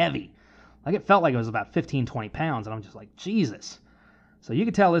fucking heavy. It felt like it was about 15, 20 pounds. And I'm just like, Jesus. So you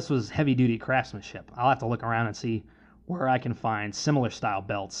could tell this was heavy-duty craftsmanship. I'll have to look around and see where I can find similar style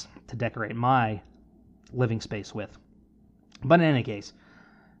belts to decorate my living space with. But in any case,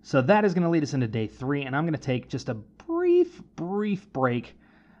 so that is going to lead us into day 3, and I'm going to take just a brief break,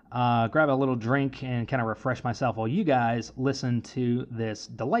 grab a little drink, and kind of refresh myself while you guys listen to this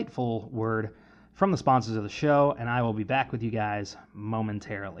delightful word from the sponsors of the show, and I will be back with you guys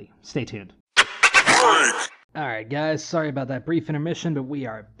momentarily. Stay tuned. Alright guys, sorry about that brief intermission, but we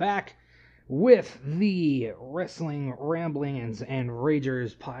are back with the Wrestling Ramblings and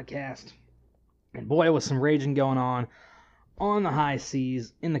Ragers podcast. And boy, was some raging going on the high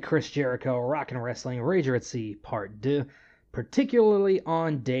seas in the Chris Jericho Rockin' Wrestling Rager at Sea Part 2, particularly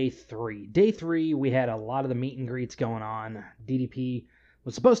on day 3. Day 3, we had a lot of the meet and greets going on. DDP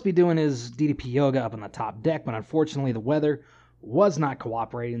was supposed to be doing his DDP yoga up on the top deck, but unfortunately the weather was not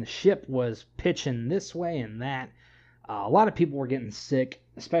cooperating. The ship was pitching this way and that. A lot of people were getting sick,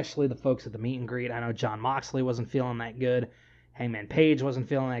 especially the folks at the meet and greet. I know John Moxley wasn't feeling that good. Hangman Page wasn't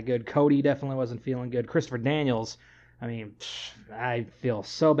feeling that good. Cody definitely wasn't feeling good. Christopher Daniels, I feel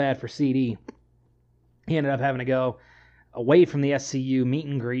so bad for CD. He ended up having to go away from the SCU meet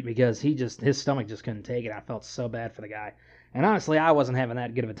and greet because his stomach just couldn't take it. I felt so bad for the guy. And honestly, I wasn't having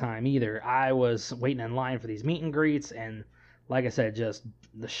that good of a time either. I was waiting in line for these meet and greets, and like I said, just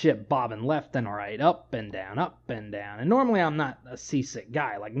the ship bobbing left and right, up and down, up and down. And normally I'm not a seasick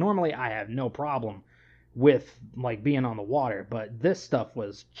guy. Normally I have no problem with being on the water, but this stuff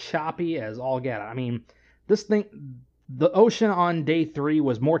was choppy as all get out. This thing, the ocean on day 3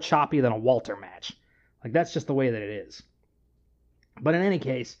 was more choppy than a Walter match. That's just the way that it is. But in any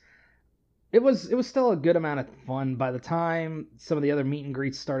case, it was still a good amount of fun. By the time some of the other meet and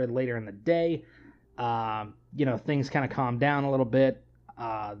greets started later in the day, things kind of calmed down a little bit.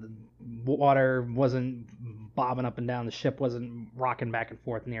 The water wasn't bobbing up and down. The ship wasn't rocking back and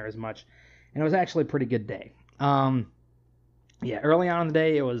forth near as much, and it was actually a pretty good day. Early on in the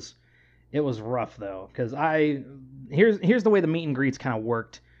day it was rough though, because here's the way the meet and greets kind of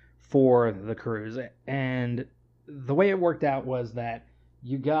worked for the cruise, and the way it worked out was that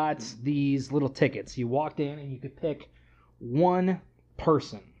you got these little tickets. You walked in and you could pick one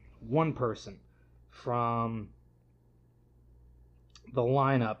person from the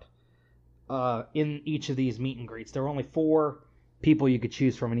lineup in each of these meet and greets. There were only 4 people you could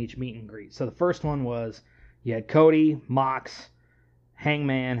choose from in each meet and greet. So the first one was, you had Cody, Mox,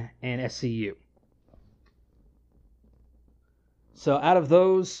 Hangman, and SCU. So out of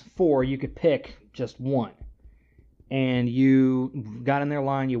those 4, you could pick just one. And you got in their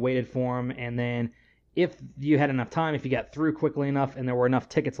line, you waited for them, and then if you had enough time, if you got through quickly enough and there were enough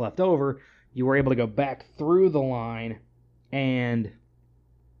tickets left over, you were able to go back through the line and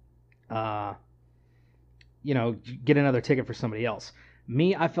get another ticket for somebody else.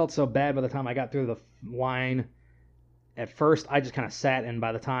 Me, I felt so bad by the time I got through the line. At first, I just kind of sat, and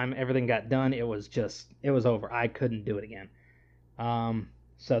by the time everything got done, it was over. I couldn't do it again.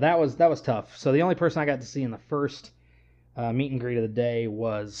 So that was tough. So the only person I got to see in the first meet and greet of the day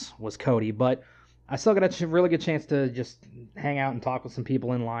was Cody, but I still got a really good chance to just hang out and talk with some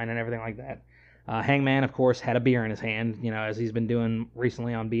people in line and everything like that. Hangman, of course, had a beer in his hand, as he's been doing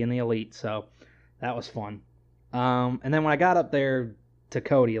recently on Being the Elite, so that was fun. And then when I got up there to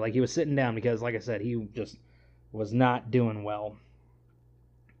Cody, he was sitting down because, like I said, he just was not doing well.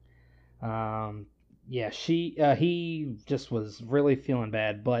 He just was really feeling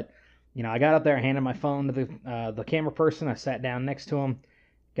bad, but I got up there, handed my phone to the camera person. I sat down next to him,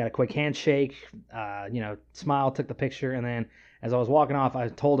 got a quick handshake, smiled, took the picture, and then as I was walking off, I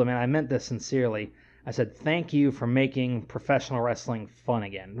told him, and I meant this sincerely, I said, thank you for making professional wrestling fun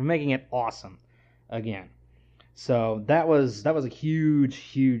again, for making it awesome again. So that was a huge,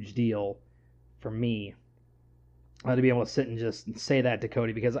 huge deal for me to be able to sit and just say that to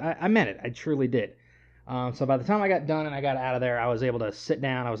Cody, because I meant it. I truly did. So by the time I got done and I got out of there, I was able to sit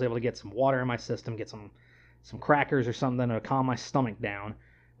down. I was able to get some water in my system, get some crackers or something to calm my stomach down.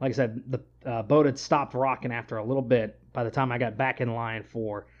 Like I said, the boat had stopped rocking after a little bit by the time I got back in line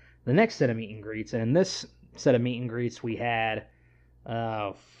for the next set of meet and greets. And in this set of meet and greets, we had,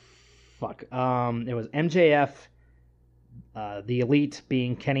 it was MJF, the Elite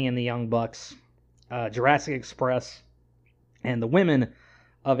being Kenny and the Young Bucks, Jurassic Express, and the women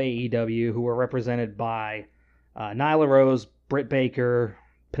of AEW, who were represented by Nyla Rose, Britt Baker,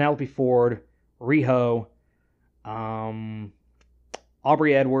 Penelope Ford, Riho,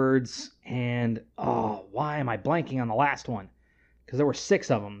 Aubrey Edwards, and why am I blanking on the last one? Because there were 6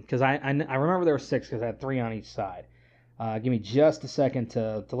 of them. Because I remember there were 6 because I had 3 on each side. Give me just a second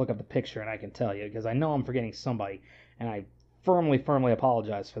to look up the picture and I can tell you, because I know I'm forgetting somebody, and I firmly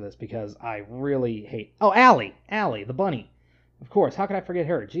apologize for this because I really hate. Oh, Allie, the bunny. Of course, how could I forget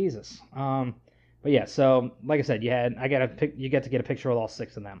her? Jesus. But yeah, so like I said, you get to get a picture with all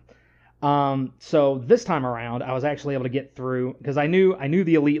 6 of them. So this time around, I was actually able to get through, because I knew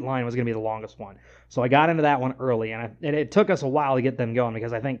the Elite line was going to be the longest one. So I got into that one early, and it took us a while to get them going,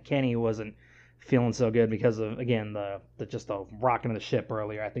 because I think Kenny wasn't feeling so good because of, again, the rocking of the ship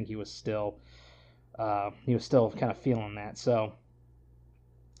earlier. I think he was still kind of feeling that. So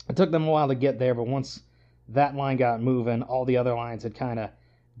it took them a while to get there, but once that line got moving, all the other lines had kind of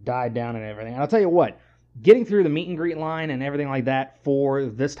died down and everything. And I'll tell you what, getting through the meet and greet line and everything like that for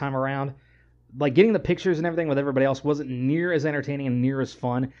this time around, getting the pictures and everything with everybody else wasn't near as entertaining and near as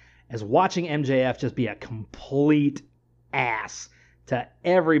fun as watching MJF just be a complete ass to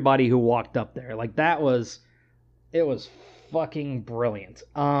everybody who walked up there. It was fucking brilliant.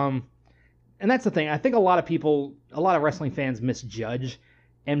 And that's the thing. I think a lot of wrestling fans misjudge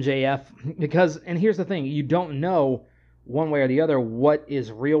MJF because, and here's the thing, you don't know one way or the other what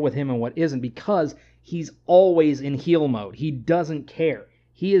is real with him and what isn't, because he's always in heel mode. He doesn't care.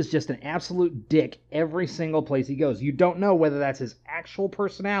 He is just an absolute dick every single place he goes. You don't know whether that's his actual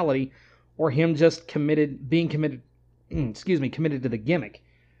personality or him just being committed to the gimmick.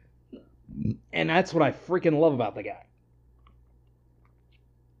 And that's what I freaking love about the guy.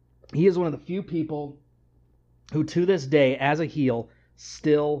 He is one of the few people who, to this day, as a heel,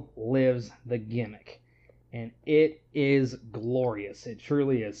 still lives the gimmick. And it is glorious. It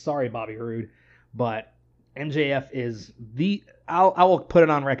truly is. Sorry, Bobby Roode, but MJF is I will put it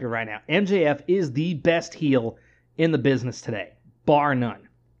on record right now. MJF is the best heel in the business today. bar none.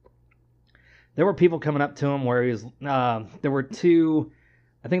 There were people coming up to him where he was. There were two.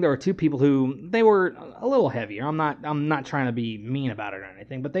 I think there were two people who they were a little heavier. I'm not trying to be mean about it or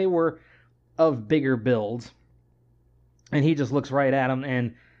anything, but they were of bigger builds. And he just looks right at them,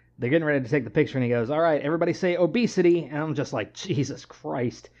 and they're getting ready to take the picture, and he goes, "All right, everybody say obesity." And I'm just like, Jesus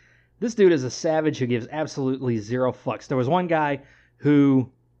Christ. This dude is a savage who gives absolutely zero fucks. There was one guy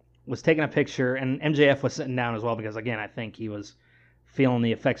who was taking a picture, and MJF was sitting down as well because, again, I think he was feeling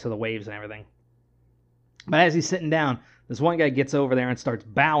the effects of the waves and everything. But as he's sitting down, this one guy gets over there and starts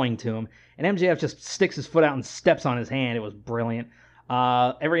bowing to him, and MJF just sticks his foot out and steps on his hand. It was brilliant.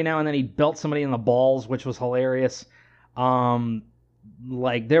 Every now and then he belts somebody in the balls, which was hilarious.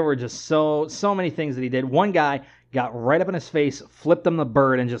 Like, there were just so many things that he did. One guy got right up in his face, flipped him the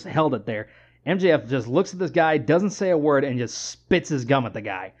bird, and just held it there. MJF just looks at this guy, doesn't say a word, and just spits his gum at the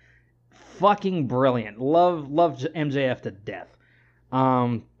guy. Fucking brilliant. Love MJF to death.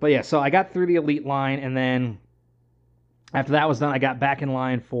 But yeah, so I got through the elite line, and then after that was done, I got back in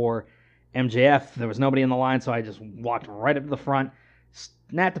line for MJF. There was nobody in the line, so I just walked right up to the front,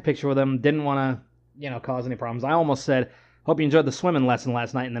 snapped a picture with him, didn't want to, cause any problems. I almost said, "Hope you enjoyed the swimming lesson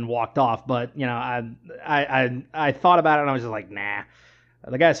last night," and then walked off, but, I thought about it, and I was just like, nah.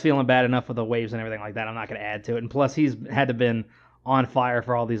 The guy's feeling bad enough with the waves and everything like that. I'm not going to add to it, and plus he's had to been on fire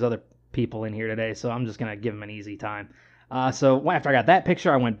for all these other people in here today, so I'm just going to give him an easy time. So after I got that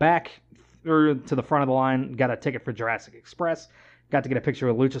picture, I went back to the front of the line, got a ticket for Jurassic Express, got to get a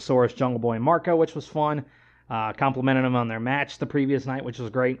picture with Luchasaurus, Jungle Boy, and Marco, which was fun. Complimented them on their match the previous night, which was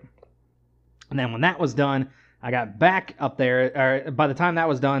great. And then when that was done, I got back up there. By the time that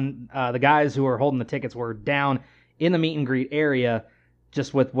was done, the guys who were holding the tickets were down in the meet and greet area,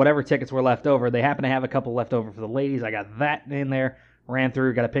 just with whatever tickets were left over. They happened to have a couple left over for the ladies. I got that in there, ran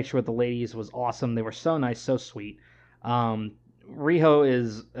through, got a picture with the ladies. It was awesome. They were so nice, so sweet. Riho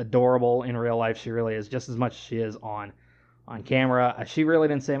is adorable in real life. She really is, just as much as she is on camera. She really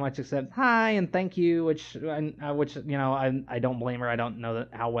didn't say much except hi and thank you, which I don't blame her. I don't know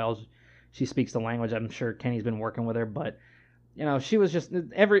how well she speaks the language. I'm sure Kenny's been working with her, but she was just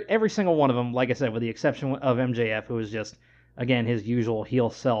every single one of them. Like I said, with the exception of MJF, who was just, again, his usual heel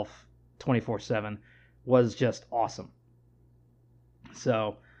self 24/7, was just awesome.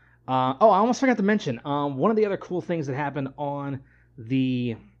 So, I almost forgot to mention, one of the other cool things that happened on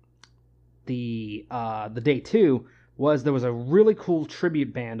the day two was there was a really cool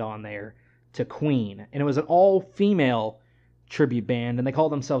tribute band on there to Queen, and it was an all-female tribute band, and they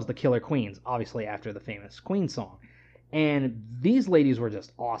called themselves the Killer Queens, obviously after the famous Queen song. And these ladies were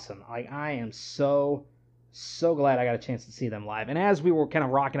just awesome. I am so glad I got a chance to see them live. And as we were kind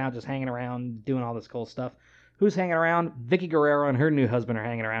of rocking out, just hanging around, doing all this cool stuff, who's hanging around? Vicky Guerrero and her new husband are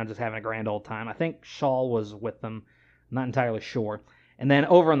hanging around, just having a grand old time. I think Shawl was with them. I'm not entirely sure. And then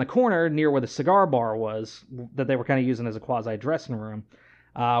over in the corner, near where the cigar bar was, that they were kind of using as a quasi-dressing room,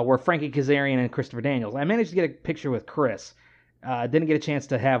 were Frankie Kazarian and Christopher Daniels. I managed to get a picture with Chris. Didn't get a chance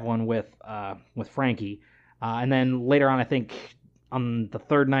to have one with Frankie. And then later on, I think on the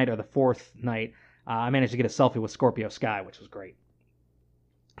third night or the fourth night, I managed to get a selfie with Scorpio Sky, which was great.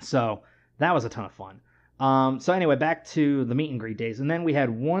 So that was a ton of fun. So anyway, back to the meet and greet days. And then we had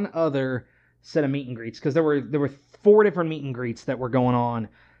one other set of meet and greets, because there were 4 different meet and greets that were going on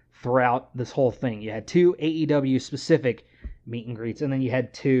throughout this whole thing. You had 2 AEW specific meet and greets, and then you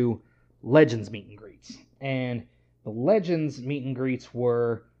had 2 Legends meet and greets. And the Legends meet and greets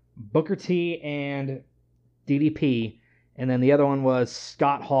were Booker T and DDP, and then the other one was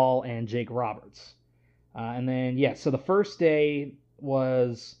Scott Hall and Jake Roberts. And then, so the first day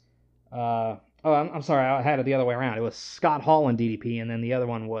was... I'm sorry, I had it the other way around. It was Scott Hall and DDP, and then the other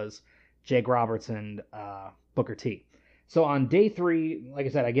one was Jake Roberts and Booker T. So on day 3, like I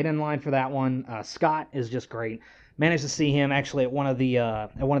said, I get in line for that one. Scott is just great. Managed to see him actually at one of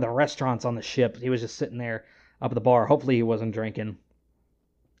the restaurants on the ship. He was just sitting there up at the bar. Hopefully he wasn't drinking,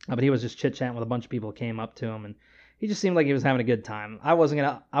 but he was just chit-chatting with a bunch of people who came up to him, and he just seemed like he was having a good time. I wasn't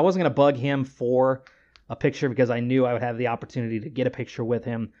gonna bug him for a picture because I knew I would have the opportunity to get a picture with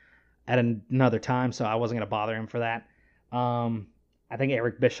him at another time, so I wasn't gonna bother him for that. I think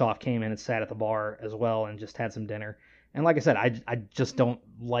Eric Bischoff came in and sat at the bar as well and just had some dinner. And like I said, I just don't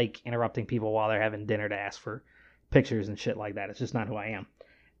like interrupting people while they're having dinner to ask for pictures and shit like that. It's just not who I am.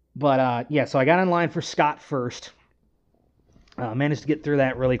 But so I got in line for Scott first. Managed to get through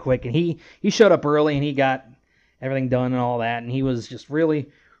that really quick, and he showed up early and he got everything done and all that, and he was just really,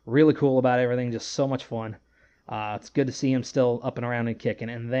 really cool about everything. Just so much fun. It's good to see him still up and around and kicking.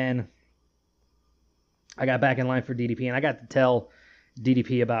 And then I got back in line for DDP, and I got to tell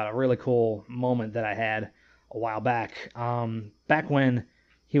DDP about a really cool moment that I had a while back. Back when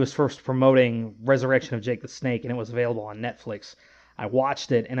he was first promoting Resurrection of Jake the Snake, and it was available on Netflix. I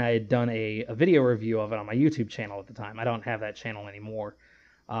watched it, and I had done a video review of it on my YouTube channel at the time. I don't have that channel anymore.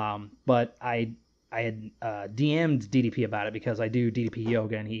 But I had DM'd DDP about it because I do DDP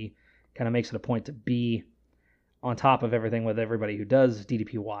yoga, and he kind of makes it a point to be on top of everything with everybody who does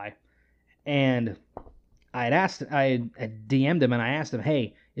DDPY. And I had DM'd him and I asked him,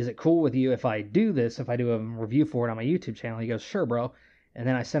 hey, is it cool with you if I do this, if I do a review for it on my YouTube channel? He goes, sure, bro. And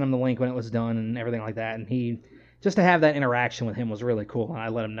then I sent him the link when it was done and everything like that. And just to have that interaction with him was really cool. And I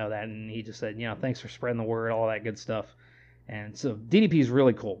let him know that. And he just said, thanks for spreading the word, all that good stuff. And so DDP is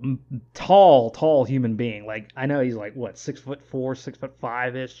really cool. Tall human being. Like, I know he's like, 6'4",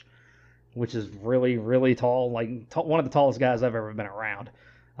 6'5" which is really, really tall. Like, one of the tallest guys I've ever been around.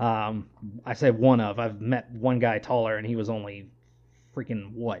 I say one of. I've met one guy taller, and he was only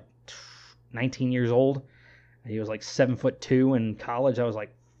freaking 19 years old. He was like 7'2" in college. I was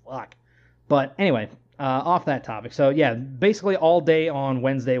like, fuck. But anyway, off that topic. So yeah, basically all day on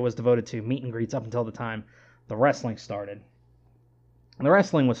Wednesday was devoted to meet and greets up until the time the wrestling started. And the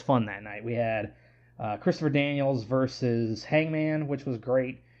wrestling was fun that night. We had Christopher Daniels versus Hangman, which was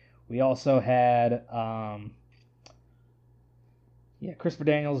great. We also had Christopher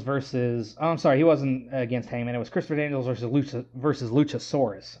Daniels versus... Oh, I'm sorry, he wasn't against Hangman. It was Christopher Daniels versus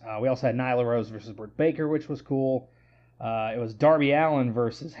Luchasaurus. We also had Nyla Rose versus Britt Baker, which was cool. It was Darby Allin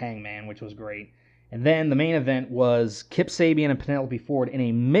versus Hangman, which was great. And then the main event was Kip Sabian and Penelope Ford in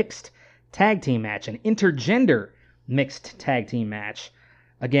a mixed tag team match, an intergender mixed tag team match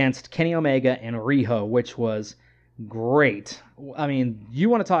against Kenny Omega and Riho, which was great. I mean, you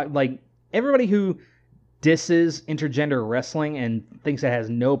want to talk... Like, everybody who disses intergender wrestling and thinks it has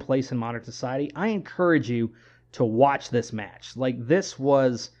no place in modern society, I encourage you to watch this match. Like, this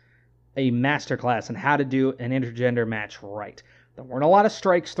was a masterclass in how to do an intergender match right. There weren't a lot of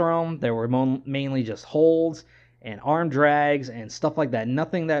strikes thrown. There were mainly just holds and arm drags and stuff like that.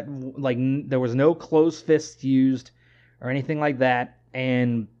 Nothing that, like, there was no closed fists used or anything like that.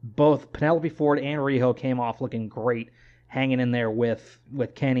 And both Penelope Ford and Riho came off looking great, hanging in there with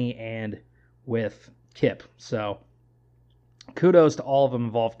Kenny and with Kip. So kudos to all of them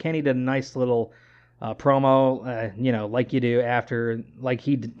involved. Kenny did a nice little promo, like you do after, like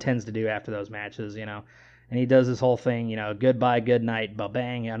he tends to do after those matches, and he does this whole thing, goodbye, good night,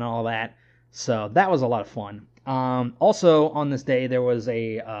 ba-bang, and all that. So that was a lot of fun. Also on this day, there was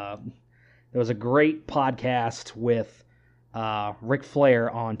a great podcast with Ric Flair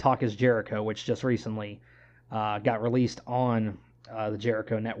on Talk is Jericho, which just recently got released on the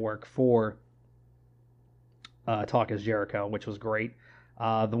Jericho network for Talk is Jericho, which was great.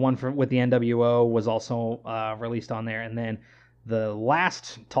 The one with the NWO was also released on there. And then the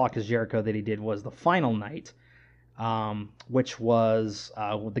last Talk is Jericho that he did was the final night, which was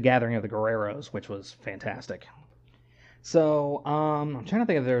the Gathering of the Guerreros, which was fantastic. So I'm trying to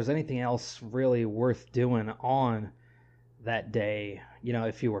think if there was anything else really worth doing on that day,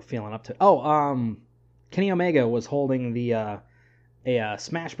 if you were feeling up to... Kenny Omega was holding a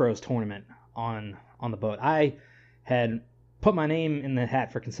Smash Bros tournament on the boat. I had put my name in the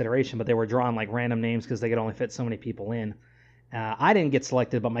hat for consideration, but they were drawing like random names because they could only fit so many people in. I didn't get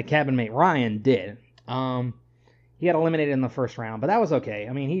selected, but my cabin mate Ryan did. He got eliminated in the first round, but that was okay.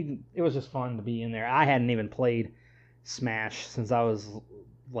 I mean, it was just fun to be in there. I hadn't even played Smash since I was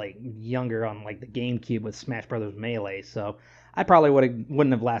like younger on like the GameCube with Smash Brothers Melee, so I probably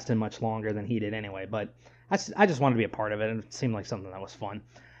wouldn't have lasted much longer than he did anyway. But I just wanted to be a part of it, and it seemed like something that was fun.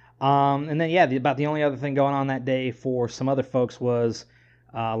 And then about the only other thing going on that day for some other folks was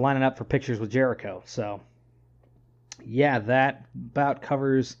lining up for pictures with Jericho. So yeah, that about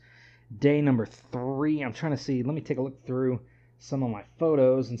covers day number 3. I'm trying to see. Let me take a look through some of my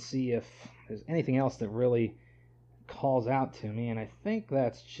photos and see if there's anything else that really calls out to me, and I think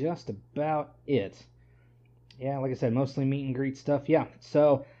that's just about it. Yeah, like I said, mostly meet and greet stuff. Yeah,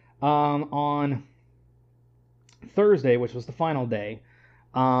 so on Thursday, which was the final day,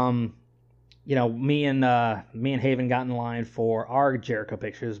 me and Haven got in line for our Jericho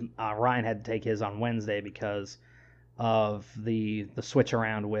pictures. Ryan had to take his on Wednesday because of the switch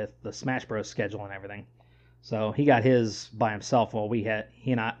around with the Smash Bros schedule and everything. So he got his by himself while Haven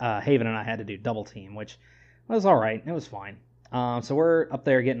and I had to do double team, which was all right. It was fine. So we're up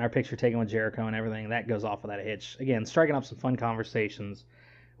there getting our picture taken with Jericho and everything. That goes off without a hitch. Again, striking up some fun conversations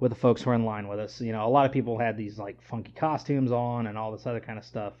with the folks who are in line with us. A lot of people had these like funky costumes on and all this other kind of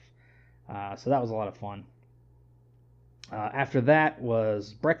stuff. So that was a lot of fun. After that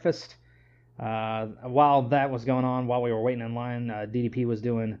was breakfast. While that was going on, while we were waiting in line, DDP was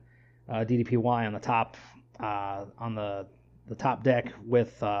doing DDPY on the top on the top deck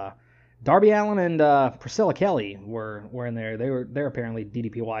with Darby Allin and Priscilla Kelly were in there. They're apparently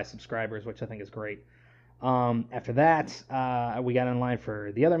DDPY subscribers, which I think is great. After that, we got in line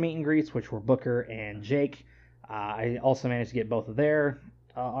for the other meet and greets, which were Booker and Jake. I also managed to get both of their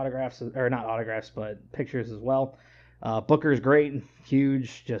autographs, or not autographs, but pictures as well. Booker's great,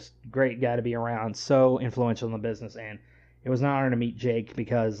 huge, just great guy to be around, so influential in the business, and it was an honor to meet Jake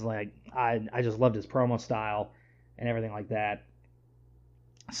because I just loved his promo style and everything like that.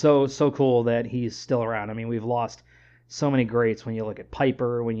 So cool that he's still around. I mean, we've lost so many greats when you look at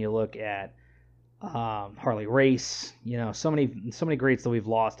Piper, when you look at Harley Race, so many greats that we've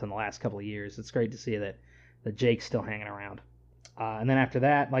lost in the last couple of years. It's great to see that Jake's still hanging around. And then after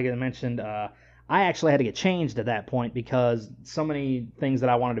that, like I mentioned, I actually had to get changed at that point because so many things that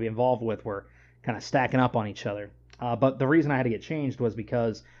I wanted to be involved with were kind of stacking up on each other. But the reason I had to get changed was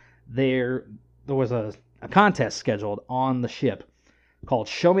because there was a contest scheduled on the ship called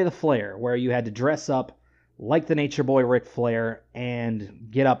Show Me the Flair, where you had to dress up like the Nature Boy Ric Flair and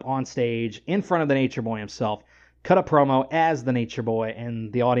get up on stage in front of the Nature Boy himself, cut a promo as the Nature Boy,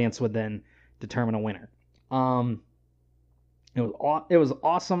 and the audience would then determine a winner. It was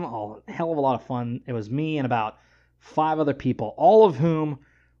awesome, a hell of a lot of fun. It was me and about 5 other people, all of whom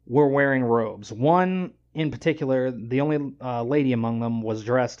were wearing robes. One in particular, the only lady among them, was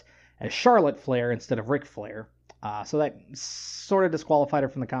dressed as Charlotte Flair instead of Ric Flair. So that sort of disqualified her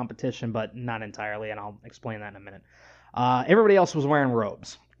from the competition, but not entirely, and I'll explain that in a minute. Everybody else was wearing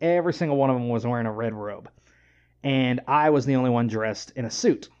robes. Every single one of them was wearing a red robe. And I was the only one dressed in a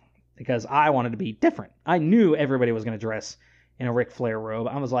suit because I wanted to be different. I knew everybody was going to dress in a Ric Flair robe.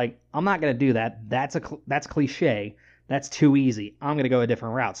 I was like, I'm not going to do that. That's cliche. That's too easy. I'm going to go a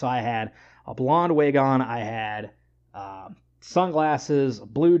different route. So I had a blonde wig on. I had sunglasses, a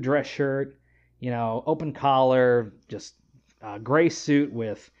blue dress shirt, open collar, just a gray suit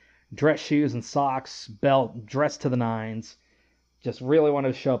with dress shoes and socks, belt, dressed to the nines. Just really wanted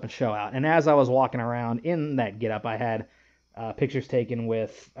to show up and show out. And as I was walking around in that getup, I had pictures taken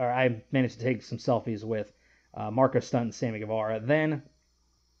with, or I managed to take some selfies with Marco Stunt and Sammy Guevara. Then,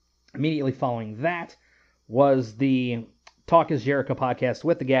 immediately following that, was the Talk is Jericho podcast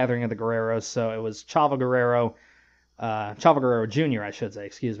with the Gathering of the Guerreros. So it was Chavo Guerrero Jr., I should say,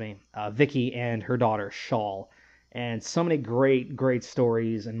 Vicky and her daughter, Shawl. And so many great, great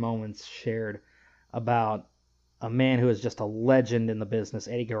stories and moments shared about a man who is just a legend in the business,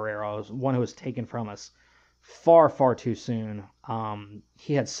 Eddie Guerrero, one who was taken from us far, far too soon.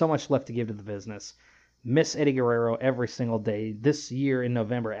 He had so much left to give to the business. Miss Eddie Guerrero every single day. This year in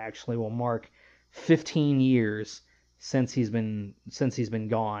November actually will mark 15 years since he's been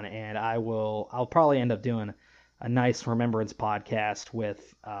gone, and I'll probably end up doing a nice remembrance podcast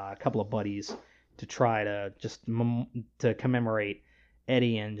with a couple of buddies to try to just to commemorate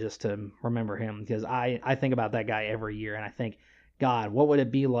Eddie and just to remember him, because I think about that guy every year, and I think, God, what would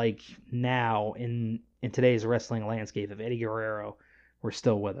it be like now in today's wrestling landscape if Eddie Guerrero were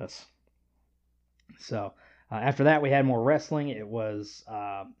still with us? So after that, we had more wrestling. It was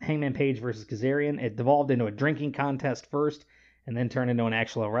Hangman Page versus Kazarian. It devolved into a drinking contest first, and then turned into an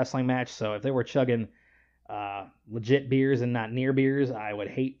actual wrestling match. So if they were chugging legit beers and not near beers, I would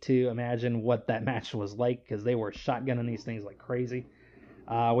hate to imagine what that match was like, because they were shotgunning these things like crazy.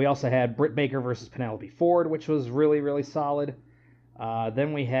 We also had Britt Baker versus Penelope Ford, which was really, really solid.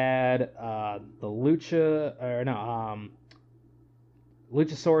 Then we had the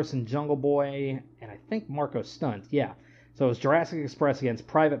Luchasaurus and Jungle Boy, and I think Marco Stunt. Yeah. So it was Jurassic Express against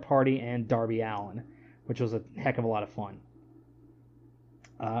Private Party and Darby Allin, which was a heck of a lot of fun.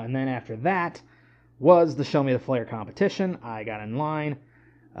 And then after that was the Show Me the Flair competition. I got in line,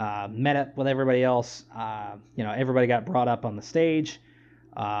 met up with everybody else. Everybody got brought up on the stage.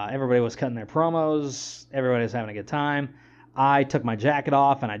 Everybody was cutting their promos. Everybody was having a good time. I took my jacket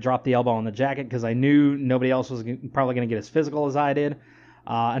off and I dropped the elbow on the jacket because I knew nobody else was probably going to get as physical as I did,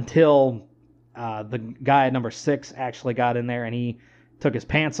 until the guy at number 6 actually got in there and he took his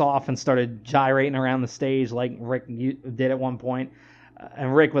pants off and started gyrating around the stage like Rick did at one point.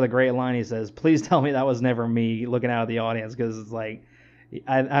 And Rick, with a great line, he says, "Please tell me that was never me," looking out at the audience, because it's like,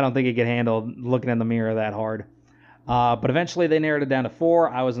 I don't think he could handle looking in the mirror that hard. But eventually they narrowed it down to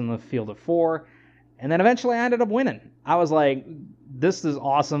 4. I was in the field of 4. And then eventually I ended up winning. I was like, this is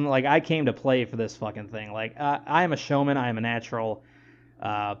awesome. Like, I came to play for this fucking thing. Like, I am a showman. I am a natural.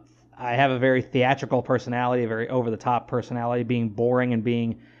 I have a very theatrical personality, a very over-the-top personality. Being boring and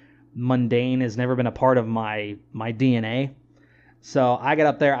being mundane has never been a part of my DNA. So I got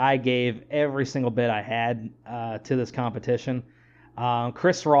up there. I gave every single bit I had to this competition.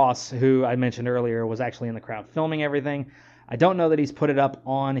 Chris Ross, who I mentioned earlier, was actually in the crowd filming everything. I don't know that he's put it up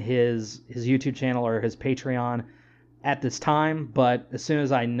on his YouTube channel or his Patreon at this time, but as soon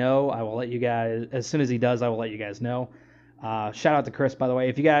as I know, I will let you guys, as soon as he does, I will let you guys know. Shout out to Chris, by the way.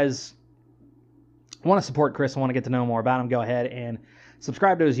 If you guys want to support Chris and want to get to know more about him, go ahead and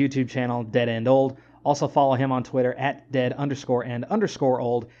subscribe to his YouTube channel, Dead End Old. Also follow him on Twitter at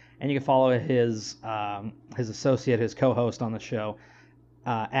dead_and_old. And you can follow his associate, his co-host on the show,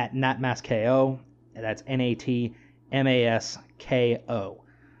 at NatMaskKO. That's NatMasko.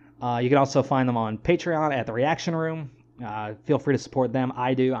 You can also find them on Patreon at The Reaction Room. Feel free to support them.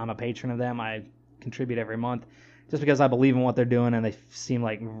 I do. I'm a patron of them. I contribute every month just because I believe in what they're doing, and they seem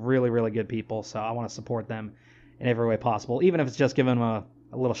like really, really good people. So I want to support them in every way possible, even if it's just giving them a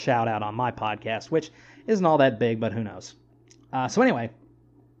little shout out on my podcast, which isn't all that big, but who knows. So anyway.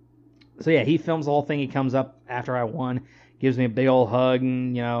 So yeah, he films the whole thing. He comes up after I won, gives me a big old hug,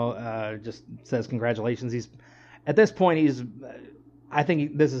 and just says congratulations. At this point, I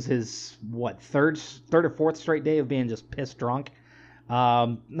think this is his third or fourth straight day of being just pissed drunk. Who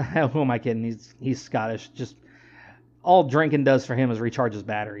am I kidding? He's Scottish. Just all drinking does for him is recharge his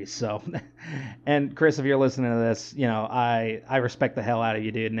batteries. So, and Chris, if you're listening to this, I respect the hell out of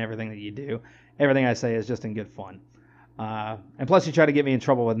you, dude, and everything that you do. Everything I say is just in good fun. And plus, you try to get me in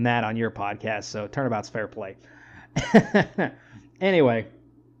trouble with Nat on your podcast, so turnabout's fair play. Anyway,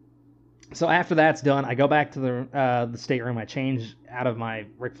 so after that's done, I go back to the stateroom. I change out of my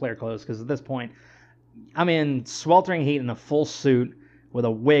Ric Flair clothes because at this point, I'm in sweltering heat in a full suit with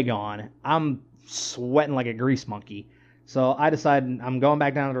a wig on. I'm sweating like a grease monkey. So I decide I'm going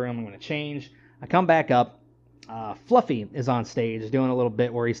back down to the room. I'm going to change. I come back up. Fluffy is on stage doing a little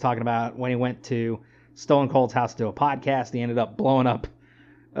bit where he's talking about when he went to Stone Cold's house to do a podcast. He ended up blowing up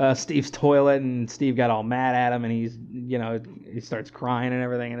Steve's toilet, and Steve got all mad at him, and he starts crying and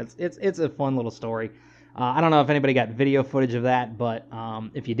everything, and it's a fun little story. I don't know if anybody got video footage of that, but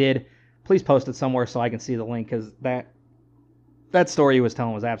if you did, please post it somewhere so I can see the link, because that story he was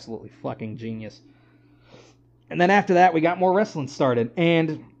telling was absolutely fucking genius. And then after that, we got more wrestling started,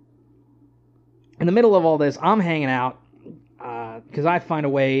 and in the middle of all this, I'm hanging out because I find a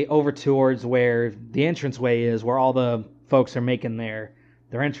way over towards where the entranceway is, where all the folks are making their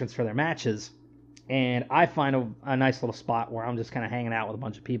entrance for their matches. And I find a nice little spot where I'm just kind of hanging out with a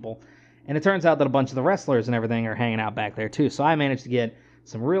bunch of people. And it turns out that a bunch of the wrestlers and everything are hanging out back there too. So I managed to get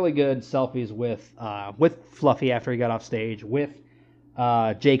some really good selfies with Fluffy after he got off stage, with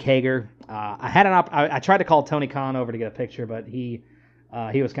Jake Hager. I tried to call Tony Khan over to get a picture, but he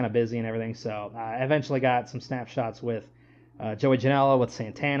was kind of busy and everything. So I eventually got some snapshots with Joey Janela, with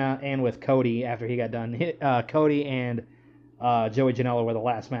Santana, and with Cody after he got done. Cody and Joey Janela were the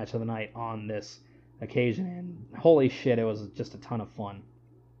last match of the night on this occasion, and holy shit, it was just a ton of fun.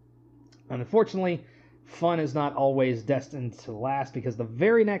 And unfortunately, fun is not always destined to last, because the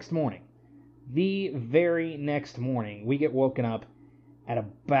very next morning, we get woken up at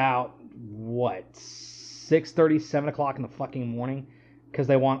about 6:30, 7 o'clock in the fucking morning, because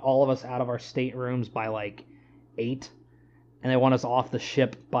they want all of us out of our staterooms by like 8, and they want us off the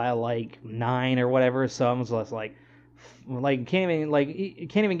ship by like 9 or whatever. So I'm just like you can't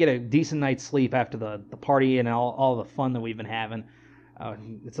even get a decent night's sleep after the party and all the fun that we've been having.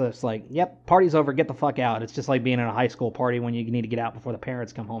 It's just like, yep, party's over, get the fuck out. It's just like being in a high school party when you need to get out before the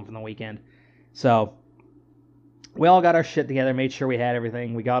parents come home from the weekend. So we all got our shit together, made sure we had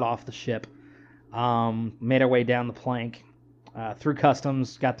everything. We got off the ship, made our way down the plank, through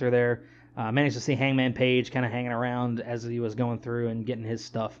customs, got through there, managed to see Hangman Page kind of hanging around as he was going through and getting his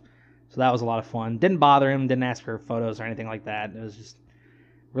stuff. So that was a lot of fun. Didn't bother him, didn't ask for photos or anything like that. It was just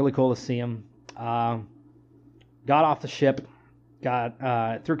really cool to see him. Got off the ship,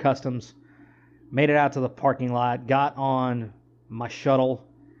 got through customs, made it out to the parking lot, got on my shuttle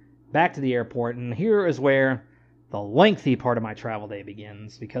back to the airport, and here is where the lengthy part of my travel day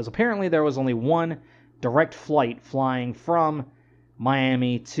begins, because apparently there was only one direct flight flying from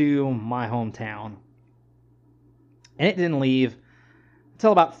Miami to my hometown, and it didn't leave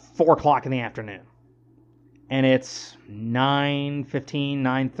until about 4 o'clock in the afternoon, and it's 9:15,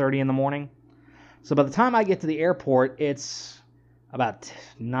 9:30 in the morning. So by the time I get to the airport, it's about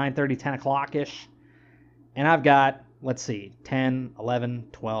 9:30, 10 o'clock-ish, and I've got, let's see, 10, 11,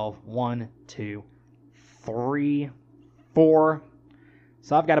 12, 1, 2, 3, 4.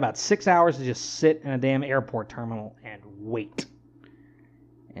 So I've got about 6 hours to just sit in a damn airport terminal and wait.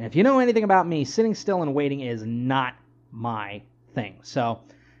 And if you know anything about me, sitting still and waiting is not my thing. So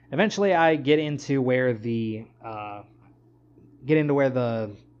eventually I get into where the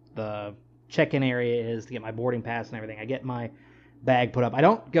check-in area is to get my boarding pass and everything. I get my bag put up. I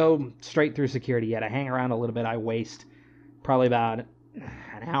don't go straight through security yet. I hang around a little bit. I waste probably about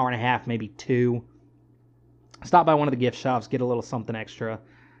an hour and a half, maybe 2. Stop by one of the gift shops, get a little something extra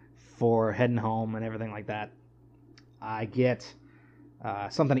for heading home and everything like that. I get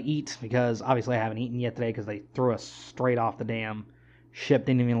something to eat because obviously I haven't eaten yet today because they threw us straight off the damn ship.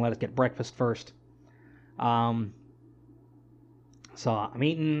 Didn't even let us get breakfast first. So I'm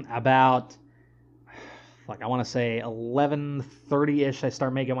eating about, I want to say 11:30-ish. I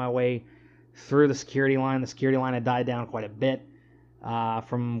start making my way through the security line. The security line had died down quite a bit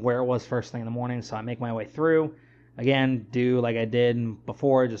from where it was first thing in the morning. So I make my way through. Again, do like I did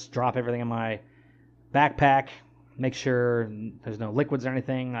before, just drop everything in my backpack, make sure there's no liquids or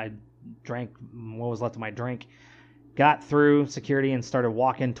anything. I drank what was left of my drink, got through security and started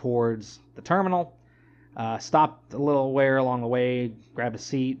walking towards the terminal. Stopped a little way along the way, grabbed a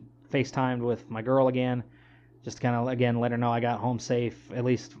seat, FaceTimed with my girl again, just to kind of, again, let her know I got home safe, at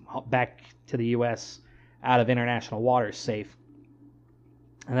least back to the U.S. out of international waters safe.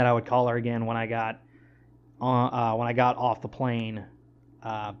 And then I would call her again when I got off the plane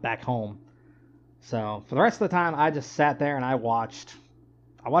back home. So for the rest of the time, I just sat there and I watched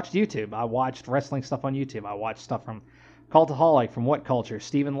YouTube. I watched wrestling stuff on YouTube. I watched stuff from Cultaholic, from What Culture,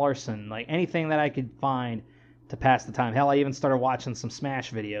 Steven Larson, like anything that I could find to pass the time. Hell, I even started watching some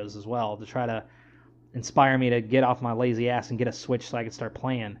Smash videos as well to try to inspire me to get off my lazy ass and get a Switch so I could start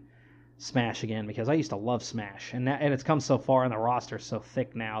playing Smash again, because I used to love Smash, and it's come so far and the roster's so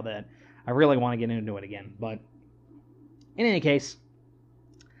thick now that I really want to get into it again. But in any case,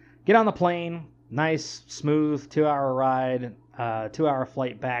 get on the plane, nice, smooth 2-hour ride, 2-hour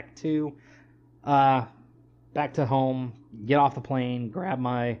flight back to home, get off the plane, grab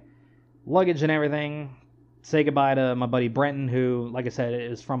my luggage and everything, say goodbye to my buddy Brenton, who, like I said,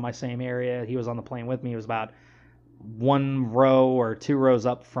 is from my same area. He was on the plane with me. He was about 1 row or 2 rows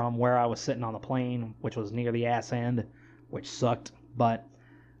up from where I was sitting on the plane, which was near the ass end, which sucked. But,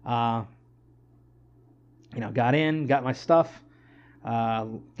 got in, got my stuff,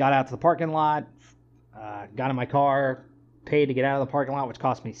 got out to the parking lot, got in my car, paid to get out of the parking lot, which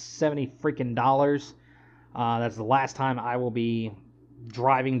cost me $70 freaking dollars. That's the last time I will be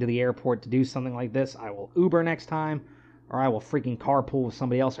driving to the airport to do something like this. I will Uber next time, or I will freaking carpool with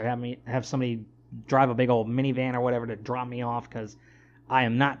somebody else, or have somebody drive a big old minivan or whatever to drop me off, because I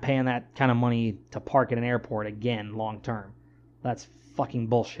am not paying that kind of money to park at an airport again long term. That's fucking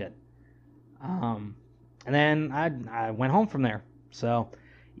bullshit. And then I went home from there. So,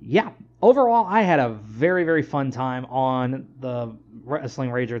 yeah, overall, I had a very, very fun time on the Wrestling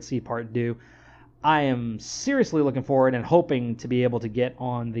Rager at Sea Part 2. I am seriously looking forward and hoping to be able to get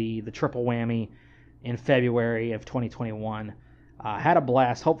on the triple whammy in February of 2021. Had a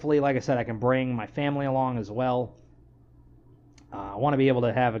blast. Hopefully, like I said, I can bring my family along as well. I want to be able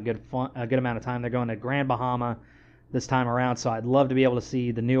to have a good amount of time. They're going to Grand Bahama this time around, so I'd love to be able to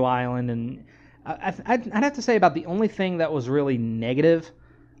see the new island. And I'd have to say about the only thing that was really negative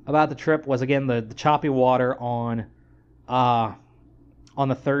about the trip was, again, the choppy water on the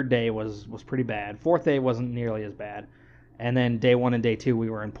 3rd day was pretty bad. 4th day wasn't nearly as bad. And then day 1 and day 2, we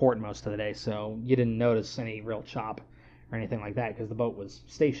were in port most of the day, so you didn't notice any real chop or anything like that because the boat was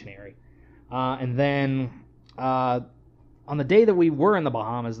stationary. And then on the day that we were in the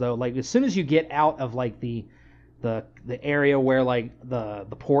Bahamas, though, like as soon as you get out of like the area where like the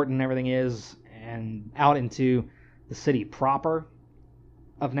port and everything is, and out into the city proper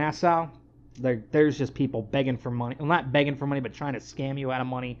of Nassau, there's just people begging for money. Well, not begging for money, but trying to scam you out of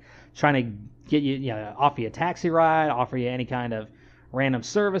money, trying to get you, offer you a taxi ride, offer you any kind of random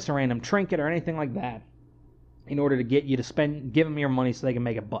service, a random trinket, or anything like that, in order to get you to give them your money so they can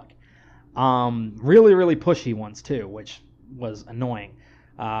make a buck. Really, really pushy ones too, which was annoying.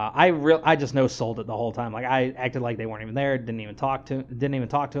 I just no sold it the whole time. Like I acted like they weren't even there, didn't even talk to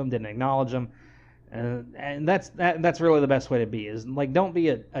them, didn't acknowledge them. And that's really the best way to be, is like don't be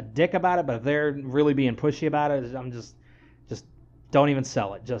a dick about it, but if they're really being pushy about it, I'm just don't even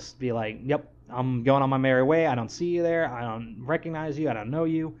sell it. Just be like, yep, I'm going on my merry way. I don't see you there. I don't recognize you. I don't know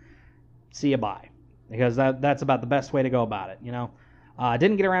you. See you, bye. Because that's about the best way to go about it, I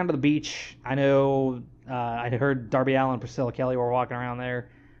didn't get around to the beach. I know I heard Darby Allin and Priscilla Kelly were walking around there,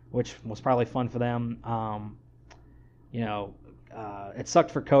 which was probably fun for them. It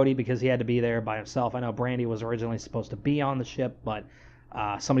sucked for Cody because he had to be there by himself. I know Brandy was originally supposed to be on the ship, but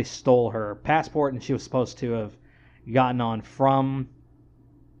somebody stole her passport, and she was supposed to have gotten on from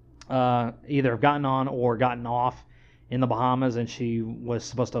either gotten on or gotten off in the Bahamas, and she was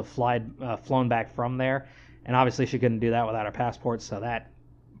supposed to have flown back from there. And obviously she couldn't do that without her passport, so that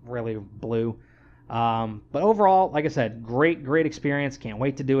really blew. But overall, like I said, great experience. Can't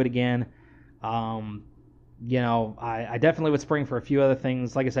wait to do it again. I definitely would spring for a few other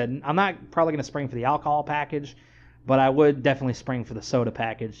things. Like I said, I'm not probably going to spring for the alcohol package, but I would definitely spring for the soda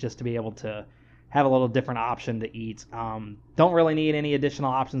package just to be able to have a little different option to eat. Don't really need any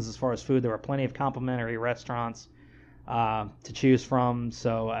additional options as far as food. There were plenty of complimentary restaurants to choose from,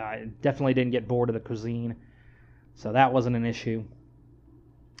 so I definitely didn't get bored of the cuisine. So that wasn't an issue.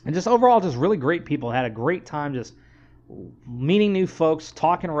 And just overall, just really great people. Had a great time just meeting new folks,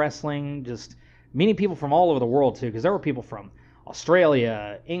 talking wrestling, just meeting people from all over the world, too, because there were people from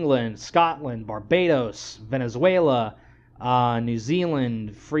Australia, England, Scotland, Barbados, Venezuela, New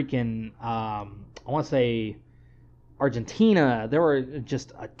Zealand, freaking, I want to say Argentina. There were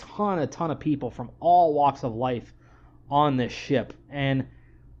just a ton of people from all walks of life on this ship. And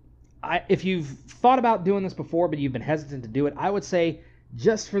if you've thought about doing this before, but you've been hesitant to do it, I would say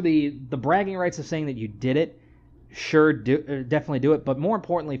just for the bragging rights of saying that you did it, sure, definitely do it. But more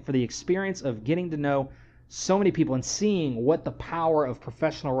importantly, for the experience of getting to know so many people and seeing what the power of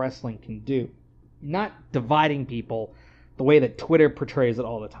professional wrestling can do. Not dividing people the way that Twitter portrays it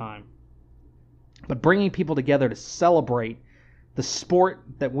all the time, but bringing people together to celebrate the sport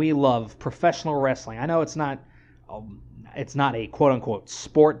that we love, professional wrestling. I know it's not a quote-unquote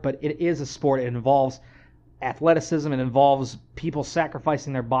sport, but it is a sport. It involves athleticism. It involves people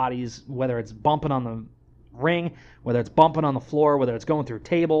sacrificing their bodies, whether it's bumping on the ring, whether it's bumping on the floor, whether it's going through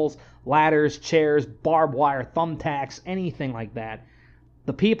tables, ladders, chairs, barbed wire, thumbtacks, anything like that.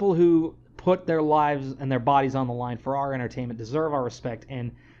 The people who put their lives and their bodies on the line for our entertainment deserve our respect,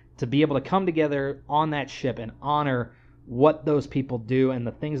 and to be able to come together on that ship and honor what those people do and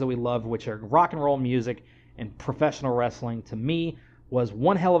the things that we love, which are rock and roll music and professional wrestling, to me was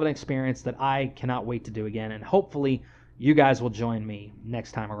one hell of an experience that I cannot wait to do again, and hopefully you guys will join me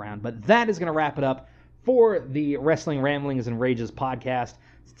next time around. But that is going to wrap it up for the Wrestling Ramblings and Rages podcast.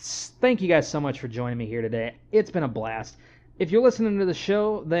 Thank you guys so much for joining me here today. It's been a blast. If you're listening to the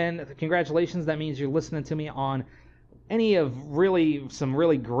show, then congratulations. That means you're listening to me on any of some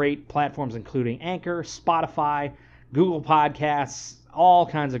really great platforms, including Anchor, Spotify, Google Podcasts, all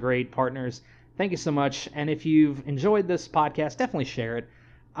kinds of great partners. Thank you so much. And if you've enjoyed this podcast, definitely share it.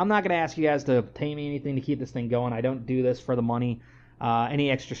 I'm not going to ask you guys to pay me anything to keep this thing going. I don't do this for the money.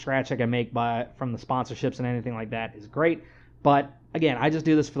 Any extra scratch I can make from the sponsorships and anything like that is great. But again, I just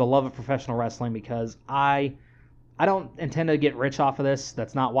do this for the love of professional wrestling, because I don't intend to get rich off of this.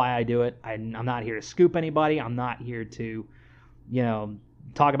 That's not why I do it. I'm not here to scoop anybody. I'm not here to,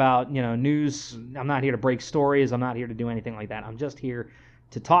 talk about, news. I'm not here to break stories. I'm not here to do anything like that. I'm just here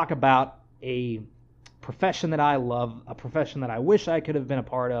to talk about a profession that I love, a profession that I wish I could have been a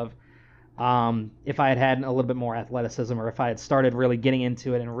part of. If I had a little bit more athleticism, or if I had started really getting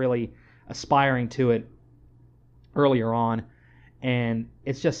into it and really aspiring to it earlier on. And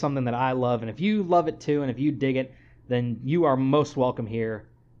it's just something that I love. And if you love it too, and if you dig it, then you are most welcome here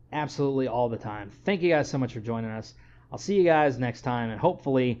absolutely all the time. Thank you guys so much for joining us. I'll see you guys next time, and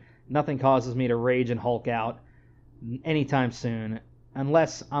hopefully nothing causes me to rage and Hulk out anytime soon,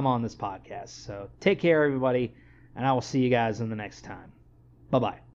 unless I'm on this podcast. So take care, everybody, and I will see you guys in the next time. Bye-bye.